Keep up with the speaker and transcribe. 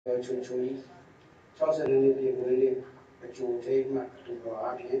Chui, Charles and Nippi, Willie, a Jew take my to go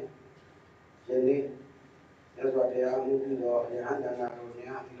out here. Jenny, that's what they are moving or the hand and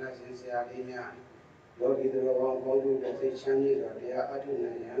Aronia, the license Arena. Lord, either of all do that they Chinese or they are Aduna,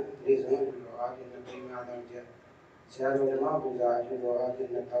 this one to go out in the Prima Down. Shadow the Mabuza to go out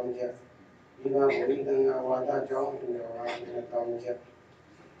in the town jet. Even reading our John to go out in the town jet.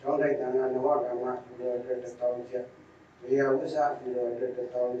 John like the Nawaka to go to the town jet. We are with us to go to the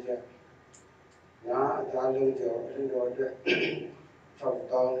town jet. Now, Darling Joe to go to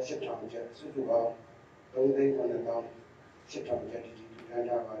Chop down ship town jet. Suzuka, don't think on the town ship town jet to land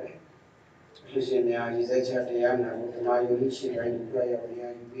our way. Lucinia is a chat, Diana, with my Unichi, and play of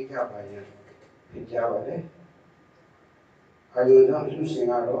the Big Up by you. Pijava. I will not losing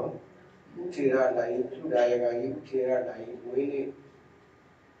our Tira Lai, two Diaga, Tira Lai, Winnie,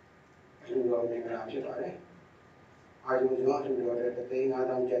 and go make an object. I will not do the thing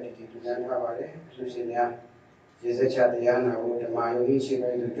Adam Jetty to Nantavare, Lucinia, Jezecha Diana, with the Mayonichi,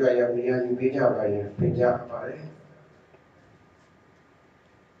 and the joy of the young Pija by Pija Pare.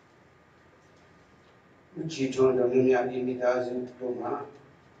 Uchi told the Lunia Imitazu Tuma,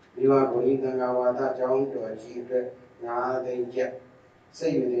 you are going to Nawata John to achieve now they get.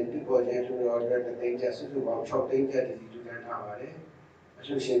 Say you did people there to order the thing just to go shopping Jetty to Nantavare.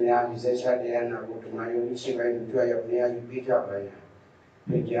 Lucinia is a chat Diana, with the Mayonichi, and the joy of the young Pija by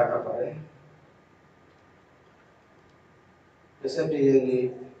Pija Pare. The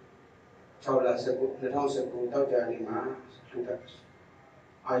Saturday, Chola Sabu, the house of Dr. Anima, to that.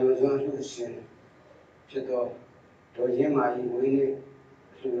 I was on Lucian, Chito, to him I winning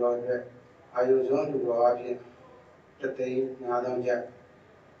to order. I was on to go out in the thing, Madam Jack.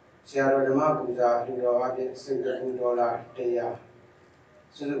 Sierra de Mabuza to go out in $2 Tea.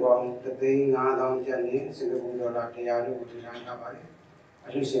 Suzuka, the thing, Madam Jenny, $2 Tea to Nankabari.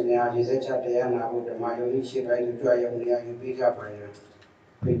 Lucinia is a Chatiana with the Mayonichi by the joy of Nia Ubika by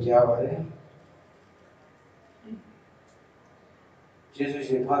Pijava. Jesus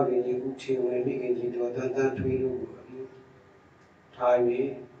in Pagi, you could when begin to Tantan Twidu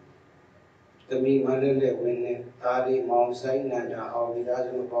Taiwi, the me mother when Tadi Mount Sain and how the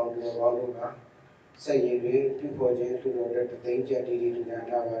dozen upon to Waluga, saying people to order the thing jetty to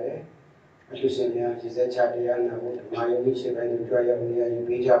Nantavare, Lucinia is a Chatiana with Mayonichi by the joy of Nia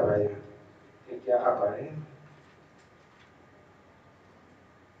Ubika by Pijava.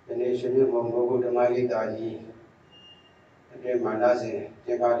 The nation of Mogo the Magi Daji. Mandazi,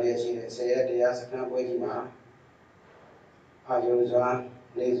 Jabali, say at the Asana Wajima, Ayuza,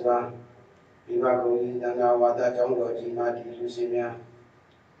 Nizwa, Vivago, Danga, Wata, Jongo, Jima, Lucinia.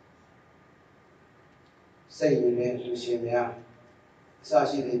 Say you name Lucinia.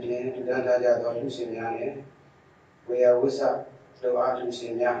 Sashi the Jane to Dantaja or Lucinia, we are Wusa, to Art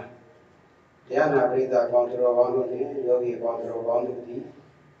Lucinia. Diana Brita Control Wanu, Yogi Control Wanu,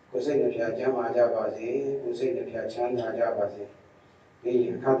 Kusin Jama Jabazi, Kusin Chanda Jabazi.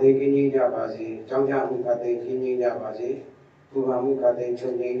 Kate Kini Jabazi, Jangjamu Kate Kini Jabazi, Kuvamu Kate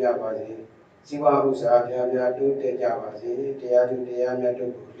Chuni Jabazi, Siwahusa, Jabia to Jabazi, Tiadu Diana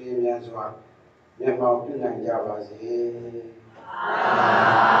to Kumiazwa, Yamau Tunan Jabazi.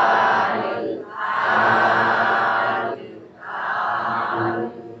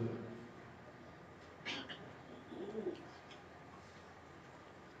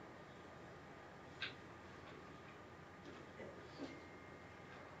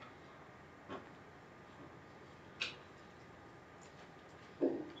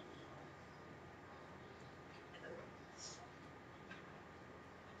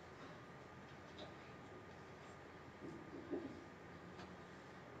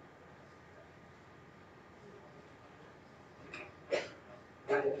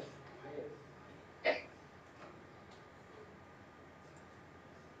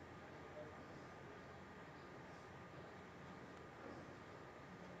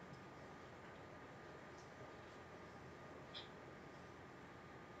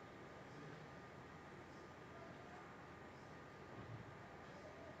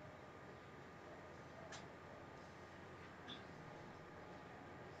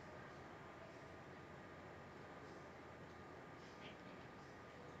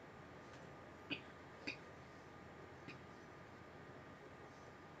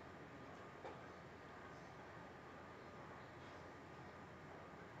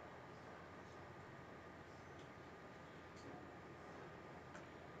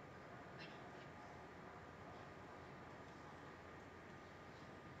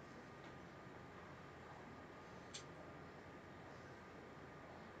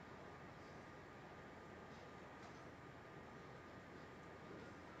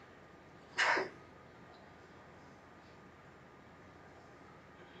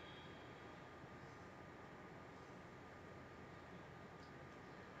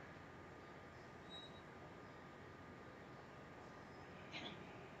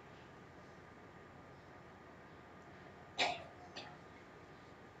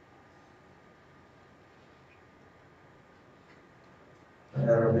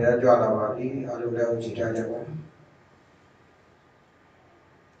 rồi bây giờ cho là vào đi ở đâu đâu chỉ ra cho bạn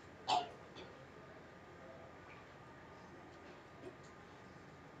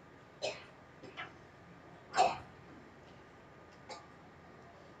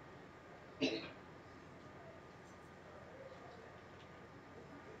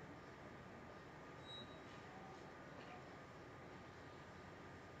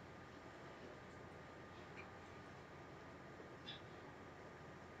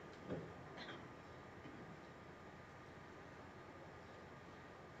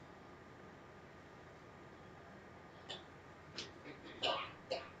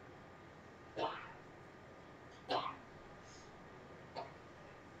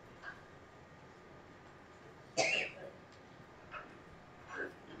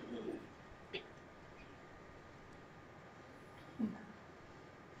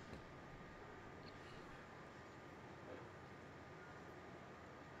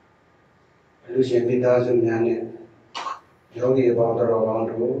လူရှင်မိသားစုများနဲ့ယောဂီအပေါင်းတော်ကောင်း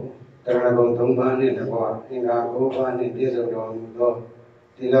တို့တရဏဂုံ၃ပါးနဲ့တကွာအင်္ဂါ၉ပါးနဲ့ပြည့်စုံတော်မူသော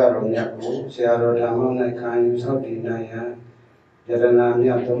သီလတော်မြတ်ကိုဆရာတော်ဓမ္မ၌ခံယူဆောက်တည်နိုင်ရန်ယရဏမြ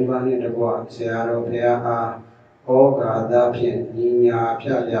တ်၃ပါးနဲ့တကွာဆရာတော်ဘုရားအားဩဃာသဖြင့်ညီညာဖြ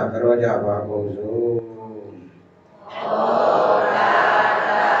တ်ရကြောကြပါကုန်စို့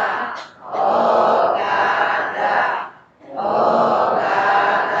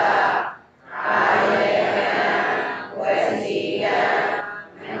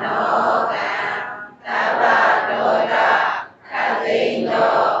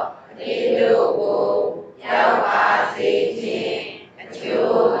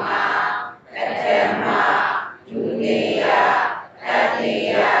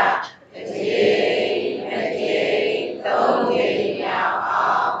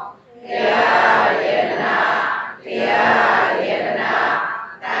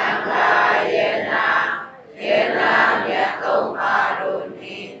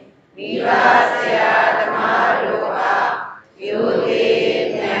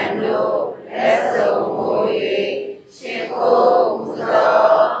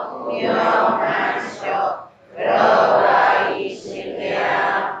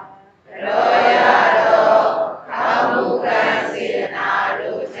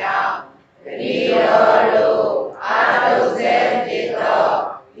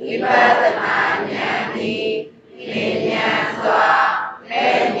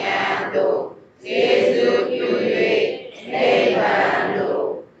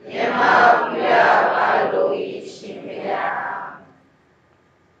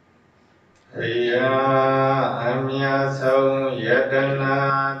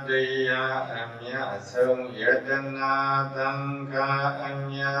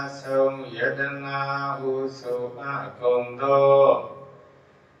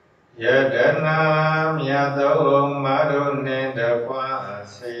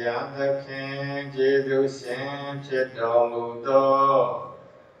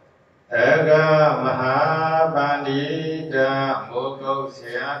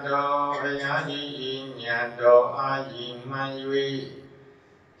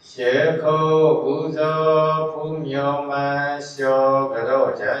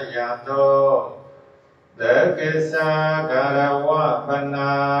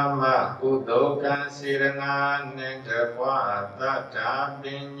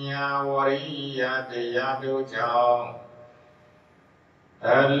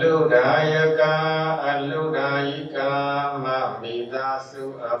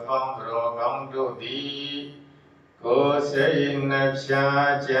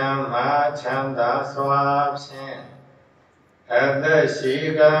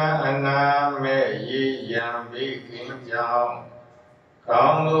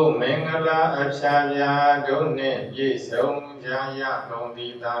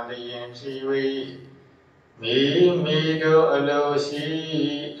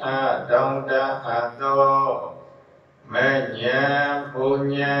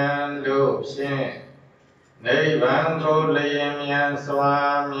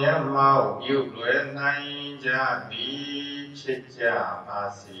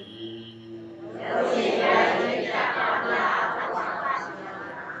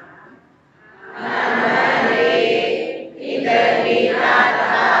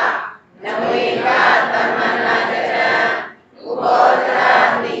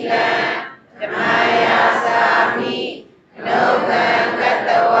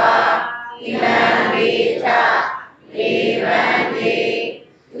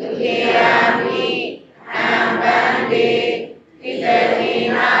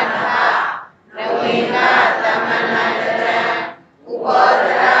What?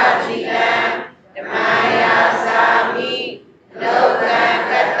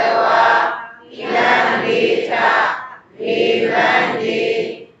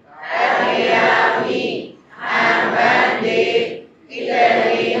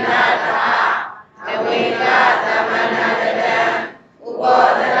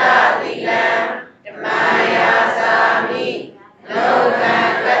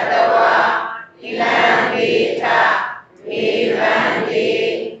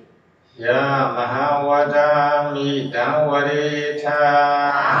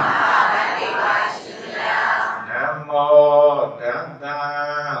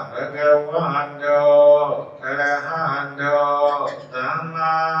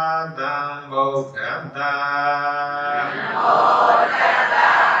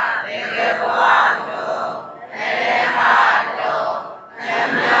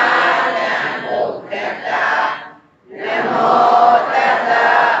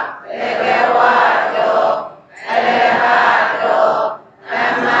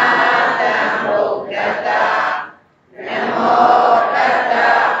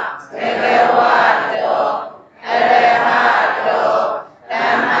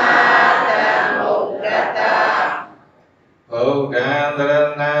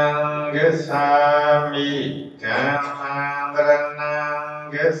 gissami Dhammang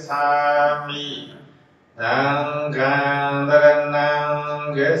saranang gissami Sangghang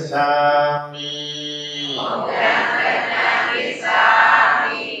saranang gissami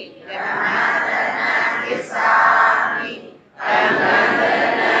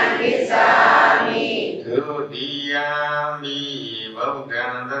Dutiyami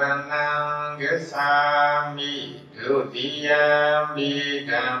Buddhang saranang gissami Dutiyami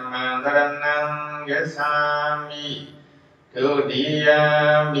Dhammang saranang gissami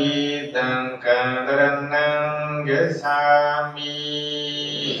Dutiyami Sangghang saranang gissami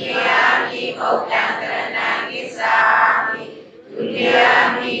Dutiyami Buddhang saranang gissami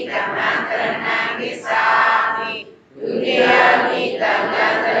Dutiyami Dhammang saranang gissami Dutiyami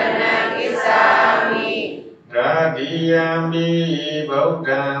Sangghang saranang gissami Dadiyami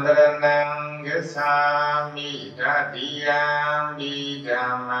Buddhang saranang gissami Dadiyami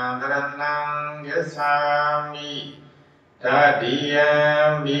Dhammang saranang gissami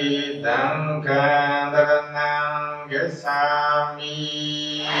Dadiyami Sangghang saranang gissami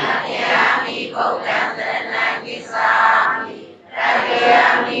Dadiyami Buddhang saranang gissami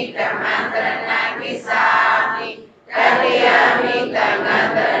Dadiyami Dhammang saranang gissami Dadiyami Sangghang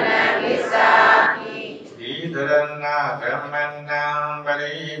saranang gissami Dharana Brahmanam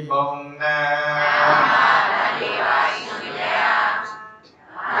Paribhumna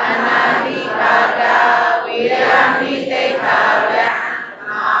Anandikada Viramite Kara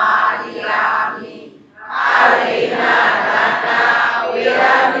Madhyami Arena Dana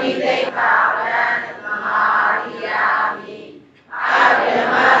Viramite Kara Madhyami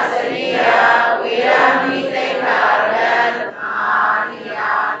Adyamasariya Viramite Kara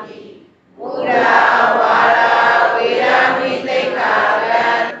Madhyami Buddha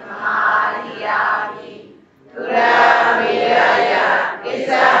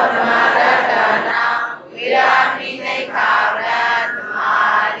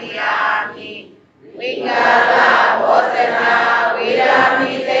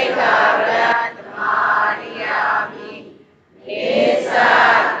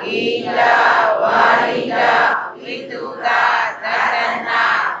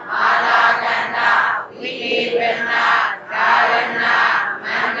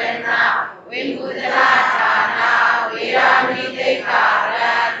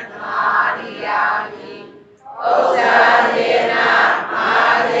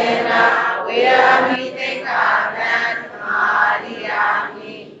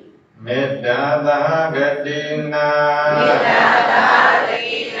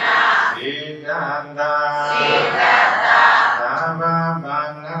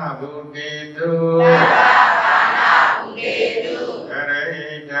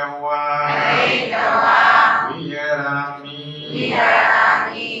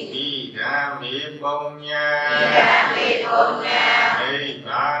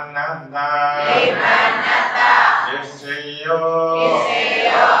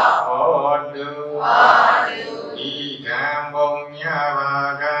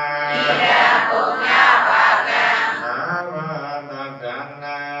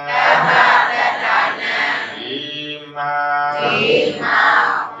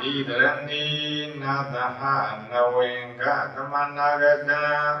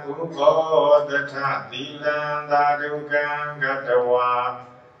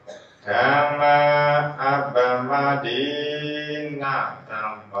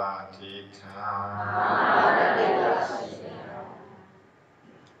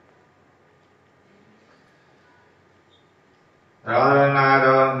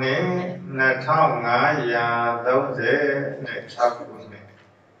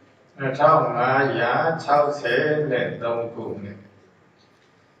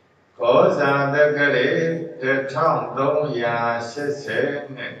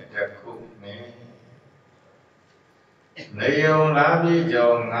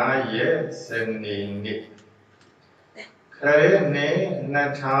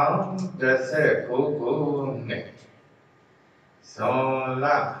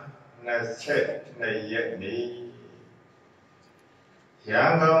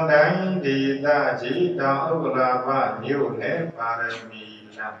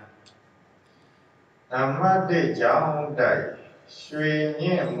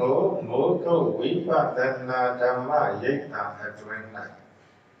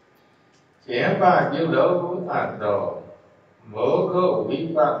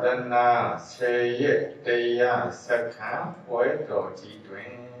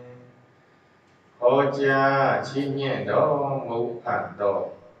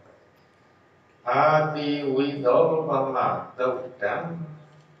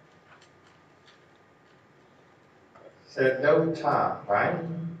sẽ đâu thả phải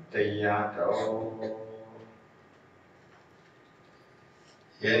တရားတော်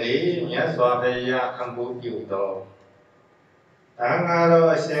ယနေ့မြတ်စွာဘုရားအမှုပြုသောသံဃာတော်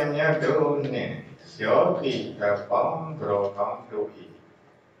အရှင်မြတ်တို့နှင့်ယောဂီအပေါင်းတော်ကောင်းတို့၏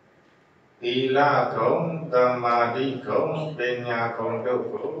သီလဂုဏ်သမာဓိဂုဏ်ပညာဂုဏ်တို့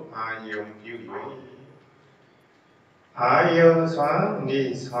ကိုအာယုံပြု၍အာယုံစွမ်းနိ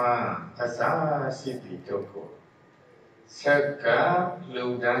စွမ်းအစရှိသည့်တို့ကိုဆက်ကလူ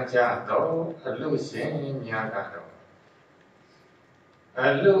တန်းကြသောအလူရှင်များကတော့အ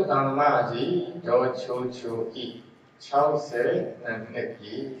လူအမကြီးတော်ချိုချိုဤ60နှစ်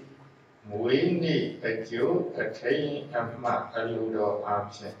ကြီးမွေးနေ့အကျိုးအထိန်အမှအလူတော်အား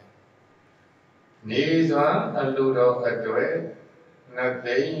ဖြင့်နေစွမ်းအလူတော်အတွက်နှစ်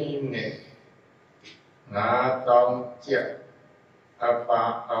သိန်းနဲ့9000ကျပ်အပါ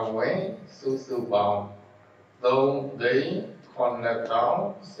အဝင်စုစုပေါင်း3သိန်း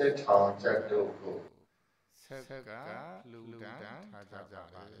9000စစ်ထောင်ကျပ်တို့ကိုဆက်ကလူတန်းထားကြ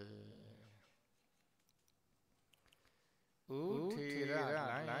ပါလေဥထေရ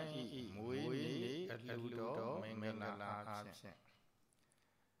လိုင်းဤမွေးနေ့အလူတော်မင်္ဂလာအားဖြင့်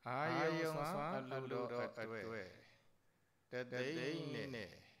အာယုံစွမ်းအလူတော်အတွက်တသိန်းနဲ့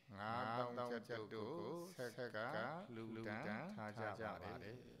9000ကျပ်တို့ကိုဆက်ကလူတန်းထားကြပါ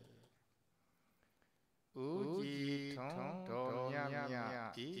လေဦးကြည်ထွန်းတော်မြတ်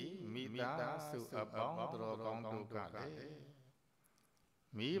ဤမိသားစုအပေါင်းတော်ကောင်းတို့ကလည်း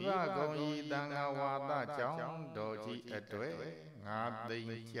မိဘကုံဤတန်ခါဝါဒကြောင့်တော်ကြီးအတွက်5သိ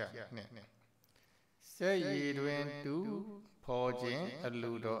န်းကျပ်နှင့်စက်ရည်တွင်တူဖော်ခြင်းအ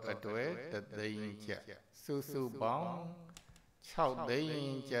လူတော်အတွက်တသိန်းကျပ်စုစုပေါင်း6သိ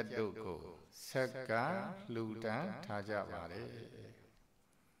န်းကျပ်တို့ကိုဆက်ကလူတန်းထားကြပါလေ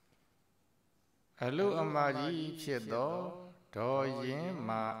အလူအမကြီးဖြစ်သောဒေါ်ရင်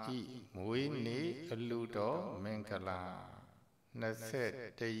မာဤမွေးနေ့အလူတော်မင်္ဂလာ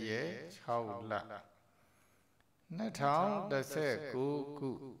21ရက်6လ2019ခု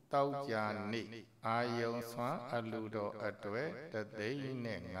တောက်ကြနေ့အာယုံစွမ်းအလူတော်အတွက်တသိန်း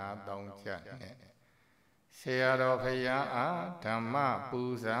နဲ့9000ကျပ်နဲ့ဆရာတော်ဖရာအားဓမ္မပူ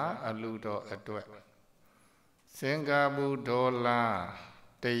ဇာအလူတော်အတွက်စင်ကာပူဒေါ်လာ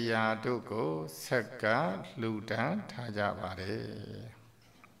100တို့ကိုဆက်ကလူတန်းထားကြပါတယ်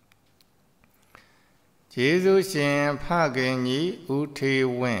ကျေးဇူးရှင်ဖခင်ကြီးဦးထေ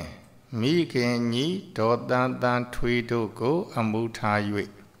ဝင်းမိခင်ကြီးဒေါ်တန်တန်ထွေးတို့ကိုအမှုထား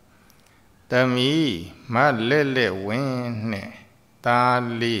၍သမီးမလက်လက်ဝင်းနှင့်သား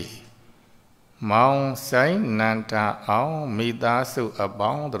လေးမောင်ဆိုင်နန္ဒအောင်မိသားစုအ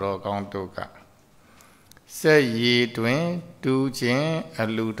ပေါင်းတော်ကောင်းတို့ကစက်ရည်တွင်တူခြင်းအ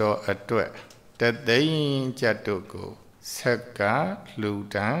လူတော်အတွက်တသိန်းကျပ်တို့ကိုဆက်ကလူ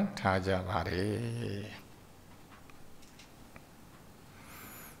တန်းထားကြပါတယ်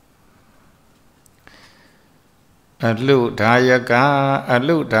အလူဒါယကအ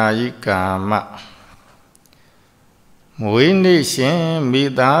လူဒါယိကာမမွေးနေ့ရှင်မိ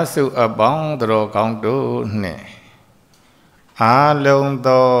သားစုအပေါင်းတော်ကောင်းတို့နှင့်အာလုံး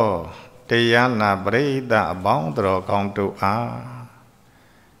သောတရားနာပရိသတ်အပေါင်းတော်ကောင်းတို့အား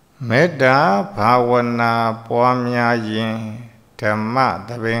မေတ္တာဘာဝနာပွားများရင်ဓမ္မသ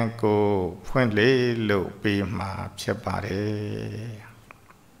ဘင်ကိုဖွင့်လေလို့ပြီးမှာဖြစ်ပါတယ်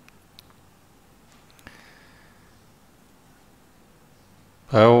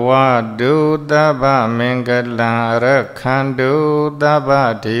ဘဝတုတဗ္ဗမင်္ဂလံရခန္တုတဗ္ဗ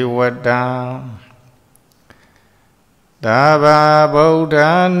ဒေဝတာဒါဘဗုဒ္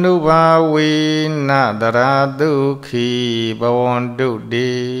ဓ ानु ဘာဝေနတရာဒုခိဘဝန္တု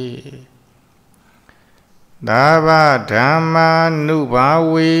တိဒါဘဓမ္မာ ानु ဘာ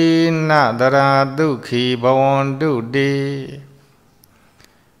ဝေနတရာဒုခိဘဝန္တုတိ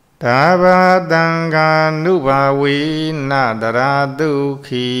ဒါဘသံဃာ ानु ဘာဝေနတရာဒု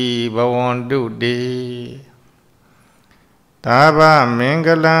ခိဘဝန္တုတိဒါဘမင်္ဂ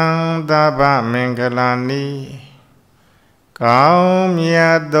လံဒါဘမင်္ဂလာနိကောင်းမြ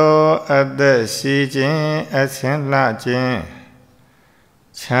တ်သောအသက်ရှိခြင်းအဆင်းလှခြင်း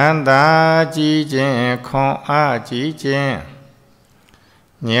ချမ်းသာကြည်ခြင်းခွန်အားကြည်ခြင်း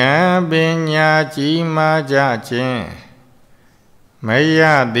ဉာဏ်ပညာကြီးမားကြခြင်းမရ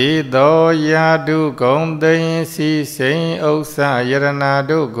သည်သောယာတုဂုံသိင်စီစိန်ဥစ္စာယရနာ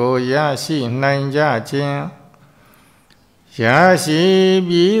တို့ကိုရရှိနိုင်ကြခြင်းရရှိ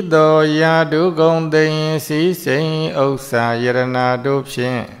ပြီးသောယာတုဂုံသိင်စီစိန်ဥစ္စာယရနာတို့ဖြ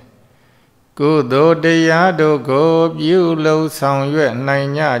င့်ကုသိုလ်တရားတို့ကိုပြုလုပ်ဆောင်ရွက်နိုင်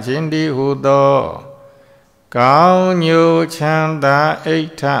ကြခြင်းတည်းဟုသော ကောင်းညိုချမ်းသာအိ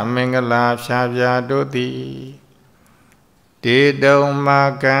ဋ္ဌမင်္ဂလာဖြာဖြာတို့သည်တေတုံမာ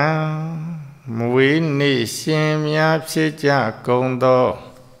ကံမွေးနေ့ရှင်များဖြစ်ကြကုန်သော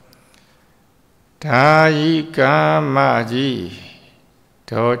ဒါယိကာမကြီး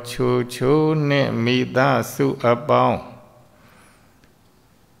တော်ချိုချိုနှင့်မိသားစုအပေါင်း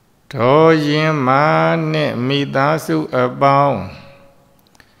တော်ရင်မာနှင့်မိသားစုအပေါင်း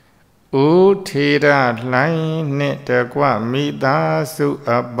ဥထေရလှိုင်းနှင့်တကွမိသားစု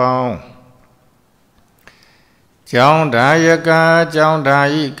အပေါင်းကျောင်းဒါယကာကျောင်းဒါ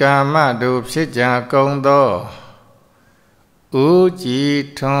ယိကာမတို့ဖြစ်ကြကုန်သောဥကြည်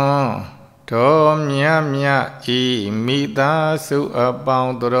ထွန်းတော်မြတ်မြတ်ဤမိသားစုအပေါ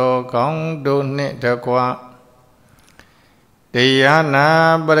င်းတော်ကောင်းတို့နှင့်တကွတရားနာ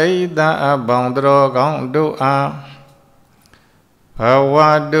ပရိသတ်အပေါင်းတော်ကောင်းတို့အားဘဝ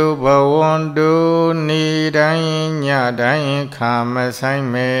တုဘဝန္တုနေ့တိုင်းညတိုင်းခါမဆိုင်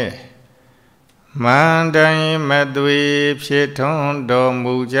မဲ့မန္တိုင်းမသွေဖြစ်ထွန်းတော်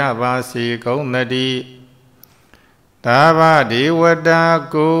မူကြပါစေကုန်သတည်းသာဘဒေဝတာ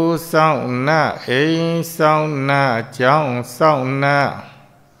ကိုဆောင်နာအိမ်ဆောင်နာကျောင်းဆောင်နာ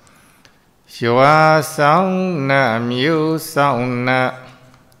ရွာဆောင်နာမြို့ဆောင်နာ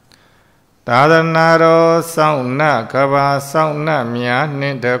သာသနာတော်ဆောင်နာကဘာဆောင်နာများနှ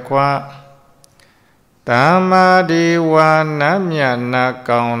င့်တကွသမ္မာဒီဝါနမြတ်နာ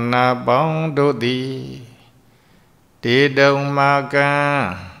ကောင်းနာပေါင်းတို့သည်တေတုံမာကံ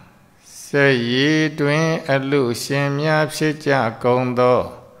စေရည်တွင်အလူရှင်များဖြစ်ကြကုန်သော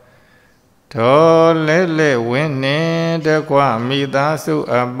ထောလဲလဲဝင်းနှင့်တကွမိသားစု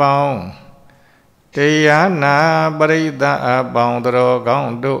အပေါင်းတရားနာပရိသတ်အပေါင်းတော်ကော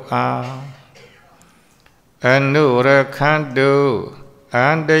င်းတို့အားအနုရခန္တုအ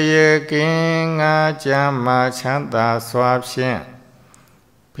န္တရာယ်ကင်းငါကြမ်းမှချမ်းသာစွာဖြင့်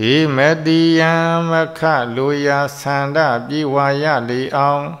ဖိမတိယံမခလူရာဆန္ဒပြေဝါရလေ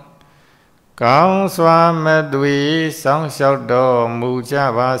အောင်ကောင်းစွာမသွေစောင့်ရှောက်တော်မူကြ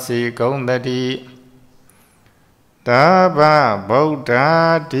ပါစေကုန်သတည်းတဗ္ဗဗုဒ္ဓ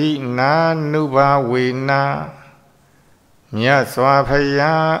ဒိနာနုဘာဝေနာမြတ်စွာဘု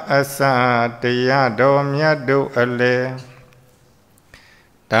ရားအစတရားတော်မြတ်တို့အလယ်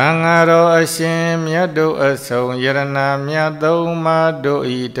တန်ဃာတော်အရှင်မြတ်တို့အဆုံးယရဏမြတ်သုံးပါးတို့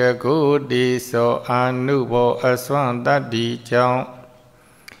ဤတကုတိသောအာနုဘောအစွမ်းတတ္တိကြောင့်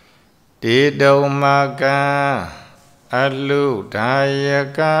တေတုံမာကံအလုဒါယ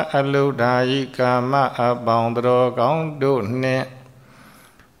ကအလုဒါယိကာမအပေါင်းတော်ကောင်းတို့နှင့်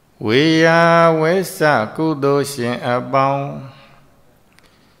ဝေယဝိသကုသိုလ်ရှင်အပေါင်း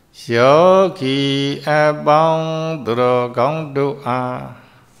ယောဂီအပေါင်းတော်ကောင်းတို့အား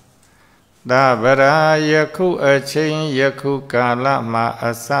သဗ္ဗရာယခုအချိန်ယခုကာလမှာ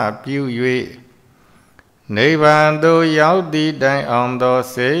အစပြု၍နိဗ္ဗာန်သို့ရောက်သည့်တိုင်အောင်သော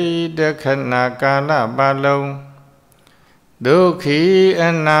စေတခဏကာလပတ်လုံးဒုက္ခိအ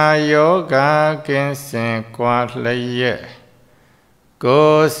နာယောဂကင်းစင်ကွာလျက်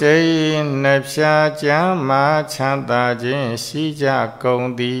ကိုယ်စိတ်နှဖျားချမ်းသာချမ်းသာခြင်းရှိကြကုန်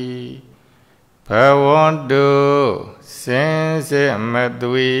သည်ဘဝန္တုစင်စစ်မ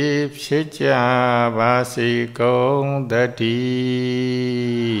သွေဖြစ်ကြပါစေကုန်သတ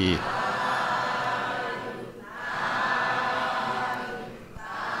ည်း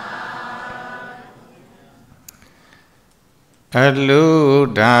အလု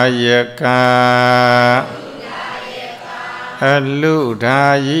ဒါယကအလုဒါ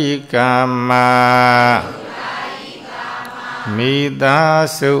ယိကာမမိသား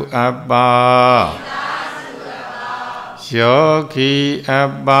စုအပေါင်းယောဂီအ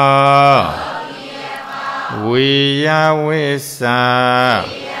ပေါင်းဝေယဝိသ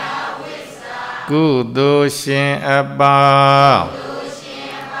ကုသိုလ်ရှင်အပေါင်း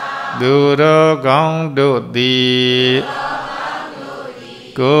သူတော်ကောင်းတို့သည်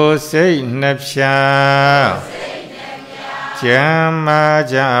ကိုယ်စိတ်နှဖျားကျမ်းမာ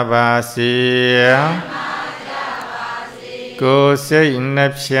ကြပါစေကိုယ်စိတ်နှ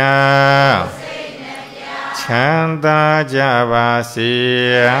ဖျားချမ်းသာကြပါစေ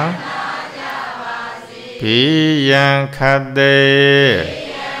ဘိယံခတ်သေး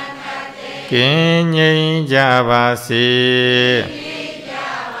ကင်းငြိမ်းကြပါစေ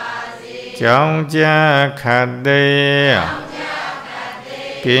ကြောင်းကြခတ်သေး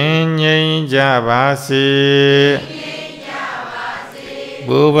ကင်းငြိမ်းကြပါစေ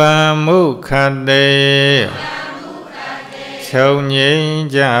ဘူဗံမုခတ်သေးချုပ်ငြိမ်း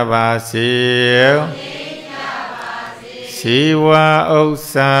ကြပါစေစီဝါဥစ္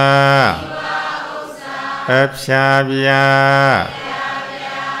စာ အဖျားပြာ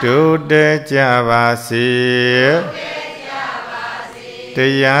ဒုတေကြပါစေတ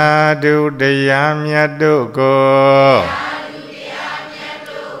ရားဒုတရားမြတ်တို့ကို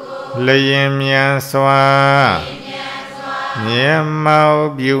လျင်မြန်စွာမြတ်မော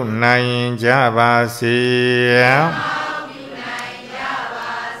ပြုနိုင်ကြပါစေ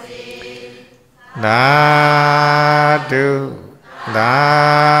သာဓုသာ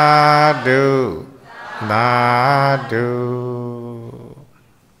ဓုသာဓု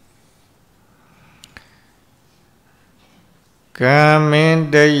ကမင်း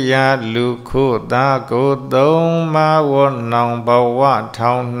တရားလူခုသာကိုသုံးမဝနောင်ဘဝ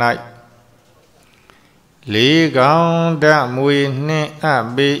ထောင်း၌လေးကောင်းဓမွေနှင့်အပ်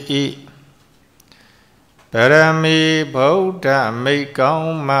ပေ၏ပရမီဗုဒ္ဓမိတ်ကော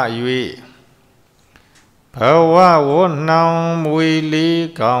င်းမှ၍ဘဝဝနောင်မွေလေး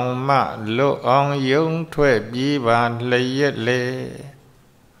ကောင်းမှလွတ်အောင်ယုံထွက်ပြေးပါလျက်လေ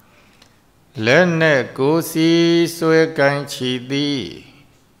လက်နဲ့ကိုယ်စီဆွဲကိုင်းချီသည်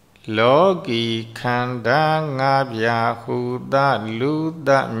လောကီခန္ဓာငါးပြာဟုသလူသ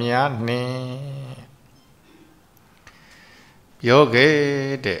များနှင့်ပြောခဲ့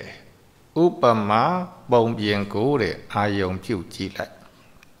တဲ့ဥပမာပုံပြင်ကိုတဲ့အာယုံပြုကြည့်လိုက်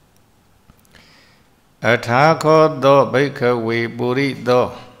အထာခောသောဘိက္ခဝေပုရိသော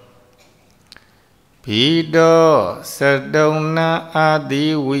ဘိတောသတုံနာအာတိ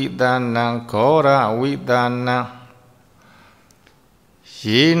ဝိသနံခောရဝိသနံ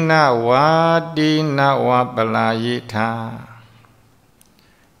ယေနဝါတိနဝပလာယိထာ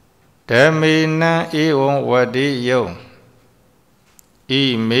ဓမေနံဧဝံဝတိယုံဣ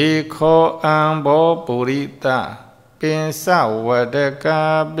မေခောအံဘောပုရိသပင်စဝဒကာ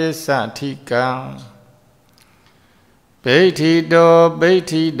ပစ္စထိကံဗိဋ္ဌိ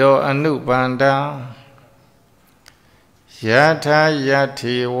တောအနုပန္တံယထာယ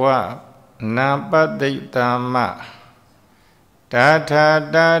ထေဝနာပတိတမတာထာ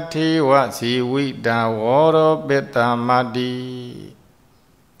တာထေဝစီဝိတဝရောပိတမတိ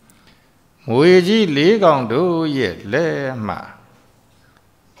မွေကြီးလေးကောင်တို့ရဲ့လက်မှ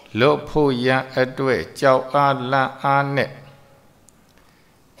လွတ်ဖို့ရန်အတွက်ကြောက်အားလန့်အားနဲ့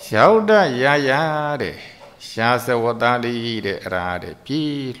ရောက်တရရတဲ့ရှားစဝတ္တလိတဲ့အရာတဲ့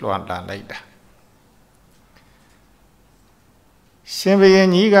ပြေးလွှမ်းလာလိုက်တာရှင်ဘုရင်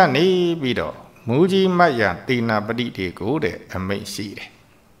ကြီးကနေပြီးတော့မူကြီးမတ်ရတိနာပတိတွေကိုတဲ့အမိန့်ရှိတယ်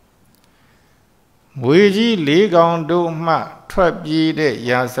မွေကြီးလေးကောင်တို့မှထွက်ပြေးတဲ့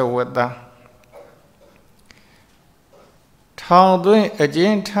ရာဇဝတ္တထောင်သွင်းအကျ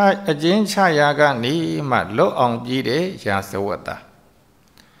ဉ်းချရာကနေမှလွတ်အောင်ပြေးတဲ့ရာဇဝတ္တ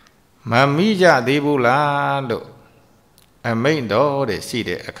မမိကြသေးဘူးလားလို့အမိန့်တော်တဲ့ရှိ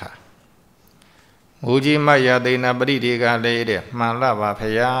တဲ့အခါမူကြီးမတ်ရတိနာပရိတွေကလည်းတဲ့မှန်လားပါဖ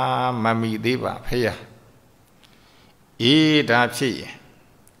ယားမမိသေးပါဖယားအေးဒါဖြစ်ရင်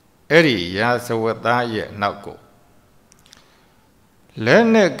အဲ့ဒီရာဇဝတ္တရဲ့နောက်ကိုလက်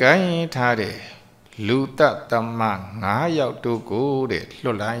နဲ့ကိုင်းထားတဲ့လူတ္တသမ9ယောက်တို့ကိုတဲ့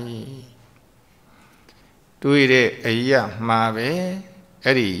လွတ်လိုက်တွေ့တဲ့အရာမှာပဲ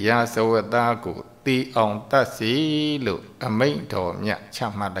အဲ့ဒီရာဇဝတ္တကိုတီအောင်တတ်စီလို့အမိန့်တော်မြတ်ချ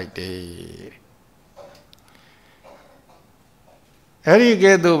မှတ်လိုက်တယ်အဲ့ဒီ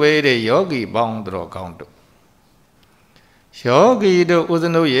ကဲ့သို့ပဲတဲ့ယောဂီပေါင်းတော်ကောင်းတို့ယောဂီတို့ဥဇ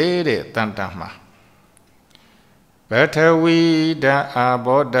နုရဲ့တဲ့တန်တမှာပထဝီဓာအာ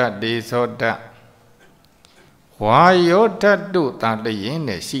ဘောဓတိသောဓာဝါယောဓာတ်တို့တန်လျင်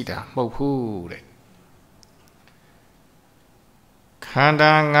နဲ့ရှိတာမဟုတ်ဘူးတဲ့ခန္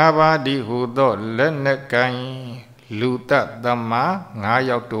ဓာ၅ပါးဒီဟုသောလက်နဲ့ကိုင်းလူတ္တသမ9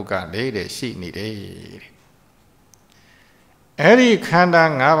ယောက်တို့ကလည်းတဲ့ရှိနေတယ်တဲ့အဲ့ဒီခန္ဓာ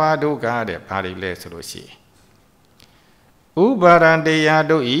၅ပါးတို့ကတဲ့ဘာတွေလဲဆိုလို့ရှိရင်ဥပါဒံတရား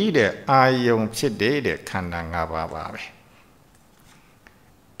တို့ဤတဲ့အာယုံဖြစ်တဲ့ခန္ဓာ၅ပါးပါပဲ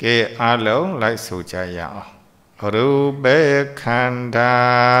ကဲအလုံးလိုက်ဆိုကြရအောင်ရူပေခန္ဓာ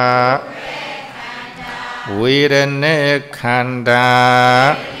ဝေဒနေခန္ဓာ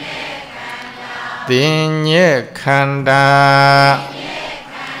သင်ညေခန္ဓာ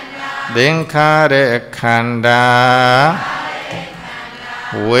သင်္ခါရခန္ဓာ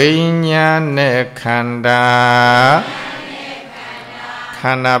ဝိညာဏခန္ဓာခ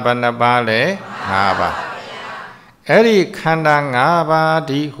န္ဓာဘယ်နှပါးလဲ5ပါးအဲ့ဒီခန္ဓာ5ပါး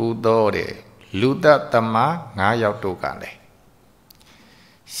ဒီဟုသောတဲ့လူတ္တသမ9ယောက်တို့ကလည်း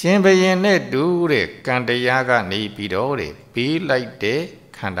ရှင်ဘုရင်နဲ့တူတဲ့ကံတရားကနေပြီးတော့တဲ့ပြီးလိုက်တဲ့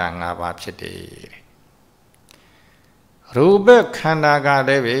ခန္ဓာ5ပါးဖြစ်တယ်ရူပခန္ဓာကလ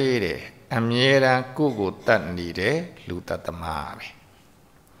ည်းပဲတဲ့ အမြဲတမ်းကိုယ်ကိုတတ်နေတဲ့လူတတ်သမားပဲ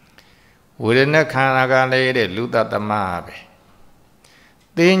ဝေဒနာခန္ဓာကလည်းတဲ့လူတတ်သမားပဲ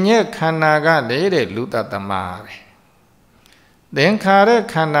သိဉ္ဇခန္ဓာကလည်းတဲ့လူတတ်သမားပဲသင်္ခါရ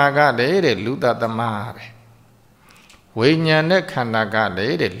ခန္ဓာကလည်းတဲ့လူတတ်သမားပဲဝိညာဉ်နဲ့ခန္ဓာကလ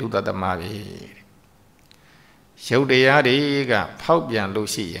ည်းတဲ့လူတတ်သမားပဲရုပ်တရားတွေကဖောက်ပြန်လို့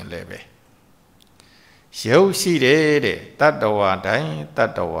ရှိရင်လည်းပဲရုပ်ရှိတယ်တဲ့တတ္တဝါတိုင်းတ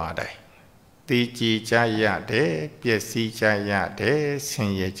တ္တဝါတိုင်းသိကြည်ကြရတယ်ပျက်စီးကြရတယ်ဆ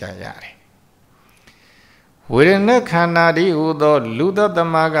င်းရဲကြရတယ်ဝေဒနာခန္ဓာဒီဟူသောလူတတ်သ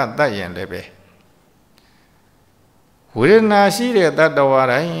မားကတတ်ရင်လည်းပဲဝေဒနာရှိတဲ့တတ္တဝါ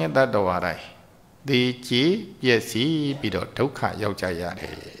တိုင်းတတ္တဝါတိုင်းသိကြည်ပျက်စီးပြီးတော့ဒုက္ခရောက်ကြရတ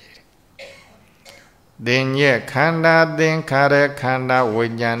ယ်သင်ရဲ့ခန္ဓာသင်္ခါရခန္ဓာဝိ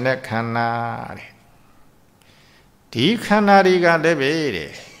ညာဉ်နဲ့ခန္ဓာတဲ့ဒီခန္ဓာတွေကလည်းပဲ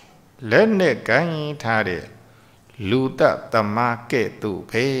တဲ့လက်နဲ့ကိုင်းထားတဲ့လူတတ်သမားကဲ့သို့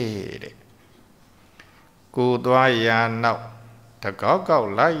ပဲတဲ့ကိုယ်သွားရာနောက်တကောက်ကောက်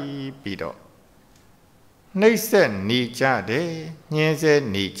လိုက်ပြီးတော့နှိမ့်ဆက်နေကြတယ်ညှင်းဆဲ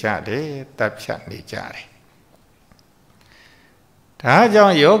နေကြတယ်တပ်ဖြတ်နေကြတယ်ဒါကြော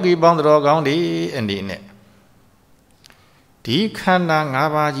င့်ယောဂီပေါင်းတော်ကောင်းဒီအနေနဲ့ဒီခန္ဓာ၅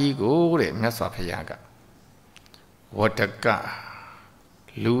ပါးကြီးကိုတဲ့မြတ်စွာဘုရားကဝတ္တက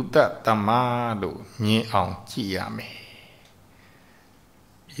လူတတ်သမားလို့မြင်အောင်ကြည့်ရမယ်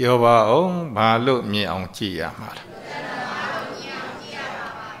ပြောပါအောင်ဘာလို့မြင်အောင်ကြည့်ရမှာလဲ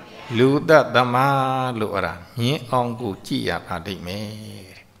လူတတ်သမားလို့အဲ့ဒါမြင်အောင်ကိုကြည့်ရပါလိမ့်မယ်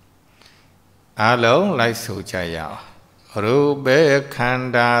အားလုံးလိုက်ဆိုကြရအောင်ရူပေခန္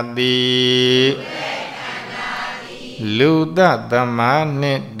ဓာတိလူတတ်သမားနှ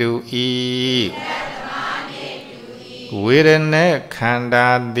င့်တူ၏ဝေဒနာခန္ဓာ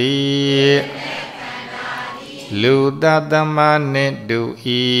တိလူတတ်သမားနှင့်တူ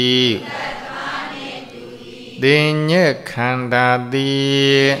၏သင်ညက်ခန္ဓာတိ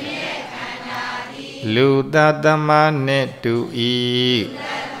လူတတ်သမားနှင့်တူ၏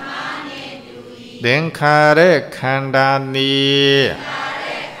သင်္ခါရခန္ဓာတိ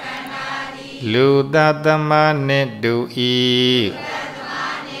လူတတ်သမားနှင့်တူ၏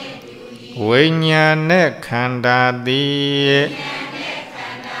ဝိညာဉ်နဲ့ခန္ဓာတိ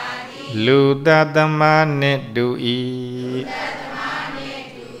လူတတ်သမားနှင့်တူ၏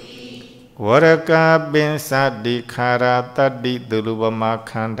ဝရကပင်စတိခါရတတ္တိသူလူပမ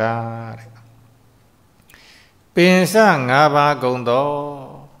ခန္ဓာပင်စ၅ပါးကုန်သော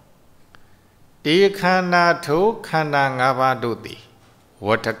ဒီခန္ဓာထိုခန္ဓာ၅ပါးတို့သည်ဝ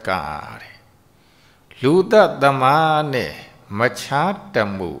တ္တကတဲ့လူတတ်သမားနဲ့မခြားတ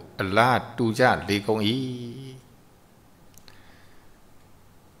မှုအလားတူကြလေကုန်၏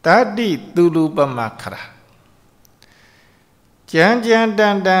တတ္တိသူလူပမခရာကြမ်းကြမ်းတ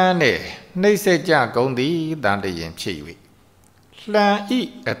န်တန်နဲ့နှိမ့်ဆက်ကြကုန်သည်တန်တရင်ဖြစ်၍လှန်ဤ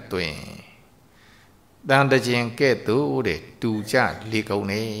အသွင်တန်တခြင်းကဲ့သို့တဲ့တူကြလေကုန်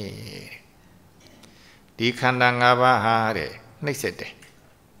နေဒီခန္ဓာ၅ပါးဟာတဲ့နှိမ့်ဆက်တယ်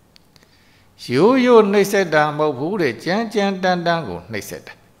ရိုးရိုးနှိမ့်ဆက်တာမဟုတ်ဘူးတဲ့ကြမ်းကြမ်းတန်တန်ကိုနှိမ့်ဆက်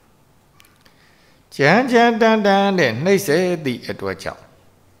တာကြမ်းကြမ်းတန်တန်နဲ့နှိမ့်ဆက်သည့်အတွက်ကြောင့်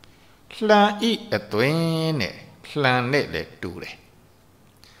လှန်ဤအသွင်နဲ့လှန်နဲ့လည်းတူတယ်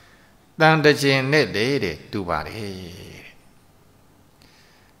တန်တခြင်းနဲ့လည်းတဲ့တူပါတယ်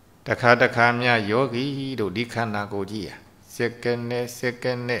တခါတခါမြယောဂီတို့ဒီခန္ဓာကိုယ်ကြီးစက္က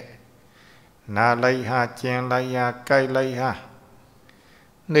နဲ့နာလိုက်ဟာကျင်လိုက်ဟာကြိုက်လိုက်ဟာ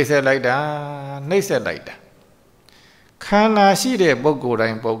နှိမ့်ဆက်လိုက်တာခန္ဓာရှိတဲ့ပုဂ္ဂိုလ်တို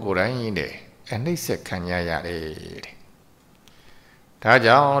င်းတဲ့အနှိမ့်ဆက်ခံရရတယ်တဲ့ဒါ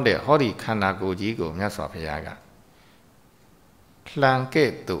ကြောင့်တဲ့ဟောဒီခန္ဓာကိုယ်ကြီးကိုမြတ်စွာဘုရားကလှန်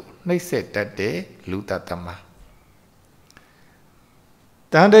ကဲ့သို့နှိမ့်ဆက်တတ်တဲ့လူတတ်သမား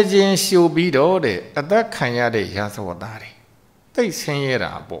တန်တခြင်းရှုပြီးတော့တဲ့အသက်ခံရတဲ့ရာဇဝသားတွေသိဆင်းရဲ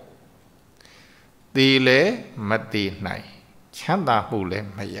တာပေါ့ဒီလေမတိနိုင်ချမ်းသာမှုလည်း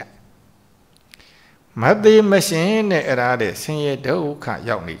မရမသိမရှင်နဲ့အရာတဲ့ဆင်းရဲဒုက္ခ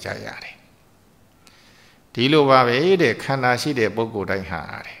ရောက်နေကြရတယ်ဒီလိုပါပဲတဲ့ခန္ဓာရှိတဲ့ပုဂ္ဂိုလ်တိုင်းဟာ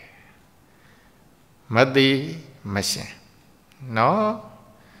တဲ့မသိမရှင်နော်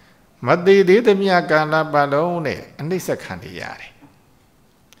မသိသေးသမျှကာလပတ်လုံးနဲ့အနှိမ့်ဆက်ခံနေရတယ်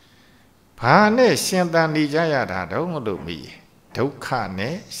ဘာနဲ့ရှင်သန်နေကြရတာတော့လို့မိဒုက္ခ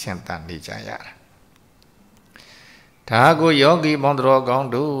နဲ့ရှင်သန်နေကြရတာဒါကိုယောဂီပေါင်းတော်ကောင်း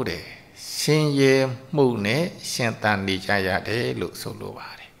တို့တဲ့ရှင်ရဲမှုနဲ့ရှင်သန်နေကြရတယ်လို့ဆိုလိုပါ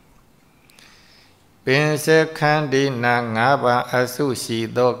တယ် ပင်စခန္ဒီနာ၅ပါးအစုရှိ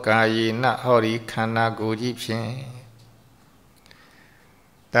သောကာယေနဟောဒီခန္ဓာကိုယ်ကြီးဖြင့်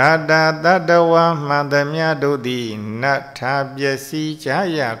တတတတဝမှန်သမျှတို့သည်နတ်ထာပျက်စီးကြ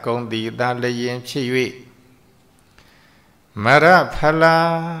ရကုန်သည်သာလျင်ဖြစ်၍မရဖလာ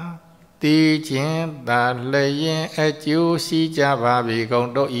တည်ခြင်းသာလျင်အကျိုးရှိကြပါပြီကုန်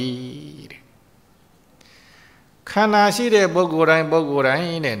တို့၏ခန္ဓာရှိတဲ့ပုဂ္ဂိုလ်တို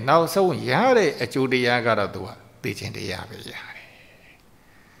င်းနဲ့နောက်ဆုံးရတဲ့အကျိုးတရားကတော့သူကသိခြင်းတရားပဲရတယ်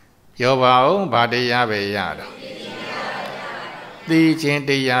ပြောပါဦးဗာတရားပဲရတော့သိခြင်း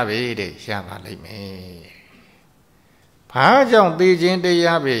တရားပဲတဲ့ရပါလိမ့်မယ်ဘာကြောင့်သိခြင်းတ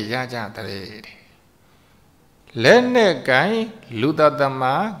ရားပဲရကြတဲ့လက်နဲ့ကိုင်လူတသမ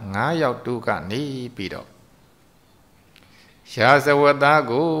9ယောက်တူကနေပြီးတော့ရာဇဝတ္တ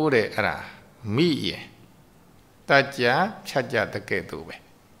ကိုတဲ့အဲ့ဒါမိရင်တကြဖြတ်ကြတဲ့ကဲ့သို့ပဲ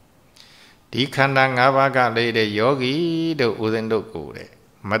ဒီခန္ဓာ၅ပါးကလေးတဲ့ယောဂီတို့ဦးဇင်းတို့ကိုတဲ့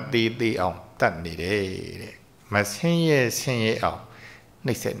မတိတိအောင်တတ်နေတယ်တဲ့မဆင်းရဲအောင်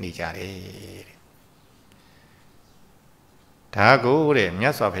နှိမ့်ဆက်နေကြတယ်တဲ့ဒါကိုတဲ့မြ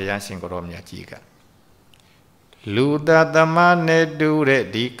တ်စွာဘုရားရှင်ကိုယ်တော်မြတ်ကြီးကလူတသမနဲ့တူတဲ့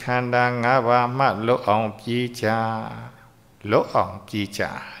ဒီခန္ဓာ၅ပါးမှလွတ်အောင်ပြေးကြလွတ်အောင်ပြေးကြ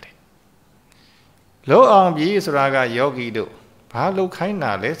တဲ့လွတ်အောင်ပြေးဆိုတာကယောဂီတို့ဘာလုပ်ခိုင်း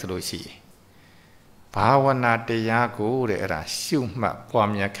တာလဲဆိုလို့ရှိရင်ဘာဝနာတရားကိုတဲ့အဲ့ဒါရှုမှတ်ပွား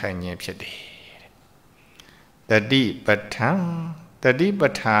များခိုင်းခြင်းဖြစ်တယ်တဲ့တတိပဋ္ဌာန်တတိပ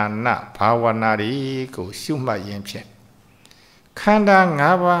ဋ္ဌာနဘာဝနာတွေကိုရှုမှတ်ခြင်းဖြင့်ခန္ဓာ၅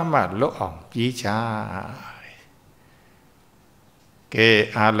ပါးမှလွတ်အောင်ပြေးကြကဲ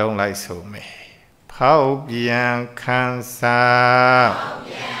အားလုံးလိုက်ဆိုမယ်ဖောက်ပြန်ခံ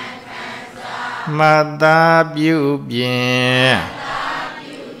စားမတ္တာပြုပြင်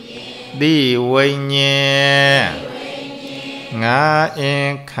တိဝိညာဉ်ငါအ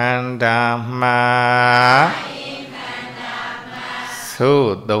င်ခန္ဓာမှာ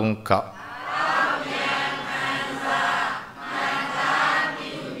သို့သုံးကောက်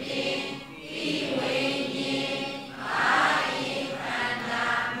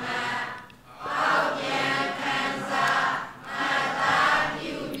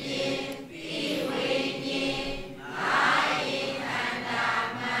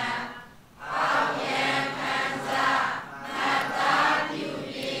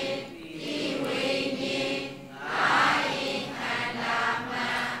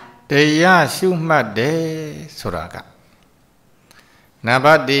တရားရှုမှတ်တယ်ဆိုတာကနံ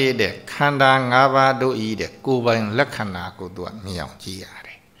ပါတ်1တဲ့ခန္ဓာ၅ပါးတို့ဤတဲ့ကိုယ်ပိုင်လက္ခဏာကိုသူကမြင်အောင်ကြည့်ရတ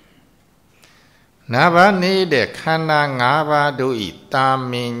ယ်နံပါတ်2တဲ့ခန္ဓာ၅ပါးတို့ဤတာ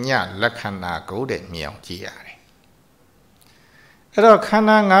မင်ညလက္ခဏာကိုတဲ့မြင်အောင်ကြည့်ရတယ်အဲ့တော့ခန္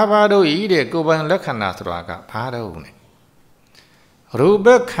ဓာ၅ပါးတို့ဤတဲ့ကိုယ်ပိုင်လက္ခဏာဆိုတာကဘာတော့လဲရူပ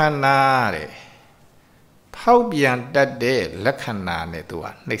ခန္ဓာတဲ့ဖောက်ပြန်တတ်တဲ့လက္ခဏာနဲ့သူက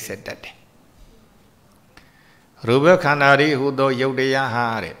နှိမ့်ဆက်တတ်တယ်ရူပခန္ဓာတွေဟူသောယုတ်တရားဟာ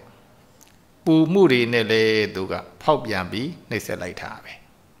တဲ့ပူမှုတွေနဲ့လေသူကဖောက်ပြန်ပြီးနှိမ့်ဆက်လိုက်တာပဲ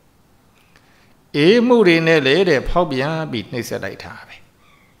အေးမှုတွေနဲ့လေတဲ့ဖောက်ပြန်ပြီးနှိမ့်ဆက်လိုက်တာပဲ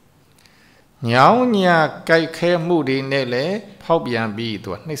ညောင်းညာကြိုက်ခဲမှုတွေနဲ့လေဖောက်ပြန်ပြီးသူ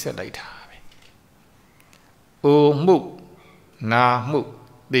ကနှိမ့်ဆက်လိုက်တာပဲအိုမှုနာမှု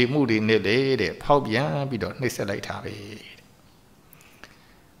ဒီမှုတွေနဲ့လေတဲ့ဖောက်ပြန်ပြီးတော့နှိမ့်ဆက်လိုက်တာပဲ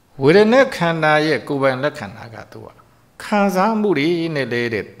ဝေဒနာခန္ဓာရဲ့ကိုယ်ပိုင်လက္ခဏာကသူကခံစားမှုတွေနဲ့လေ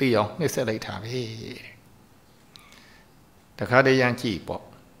တဲ့သိအောင်နှိမ့်ဆက်လိုက်တာပဲတခါတည်းရန်ကြည့်ပေါ့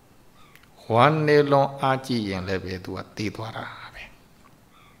ဝမ်းနေလွန်အားကြည့်ရင်လည်းပဲသူကသိသွားတာပဲ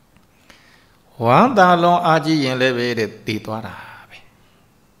ဝမ်းသာလွန်အားကြည့်ရင်လည်းပဲတဲ့သိသွားတာပဲ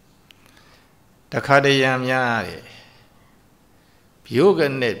တခါတည်းရန်များတဲ့ယုက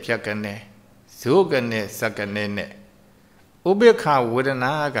နဲ့ပြက်ကနဲ့ဇုကနဲ့စကနဲ့နဲ့ဥပေက္ခဝေဒ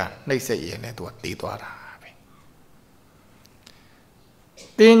နာကနှိမ့်ဆက်ရင်လည်းသူကသိသွားတာပဲ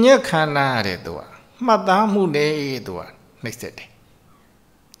တင်ညက်ခန္ဓာတဲ့သူကမှတ်သားမှုနဲ့သူကနှိမ့်ဆက်တယ်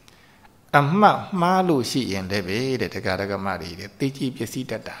အမှတ်မှားလို့ရှိရင်လည်းပဲတဲ့တရားဓမ္မတွေသိကြည့်ပစ္စည်း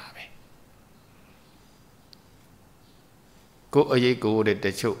တတ်တာပဲကိုယ်အရေးကိုတဲ့တ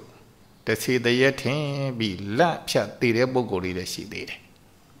ချို့တစီတရထင်ပြီးလက်ဖြတ်တည်တဲ့ပုဂ္ဂိုလ်တွေလည်းရှိသေးတယ်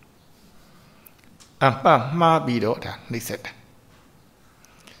အမှတ်မှားပြီးတော့ဒါနှိမ့်ဆက်တာ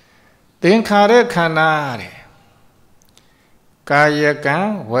သင်္ခါရခန္ဓာတဲ့ကာယကံ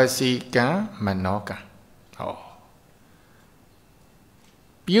ဝစီကံမနောကံဟော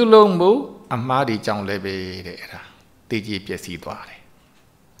ပြုလုပ်မှုအမှားဒီကြောင့်လည်းပဲတဲ့အဲ့ဒါသိကြည်ပျက်စီးသွားတယ်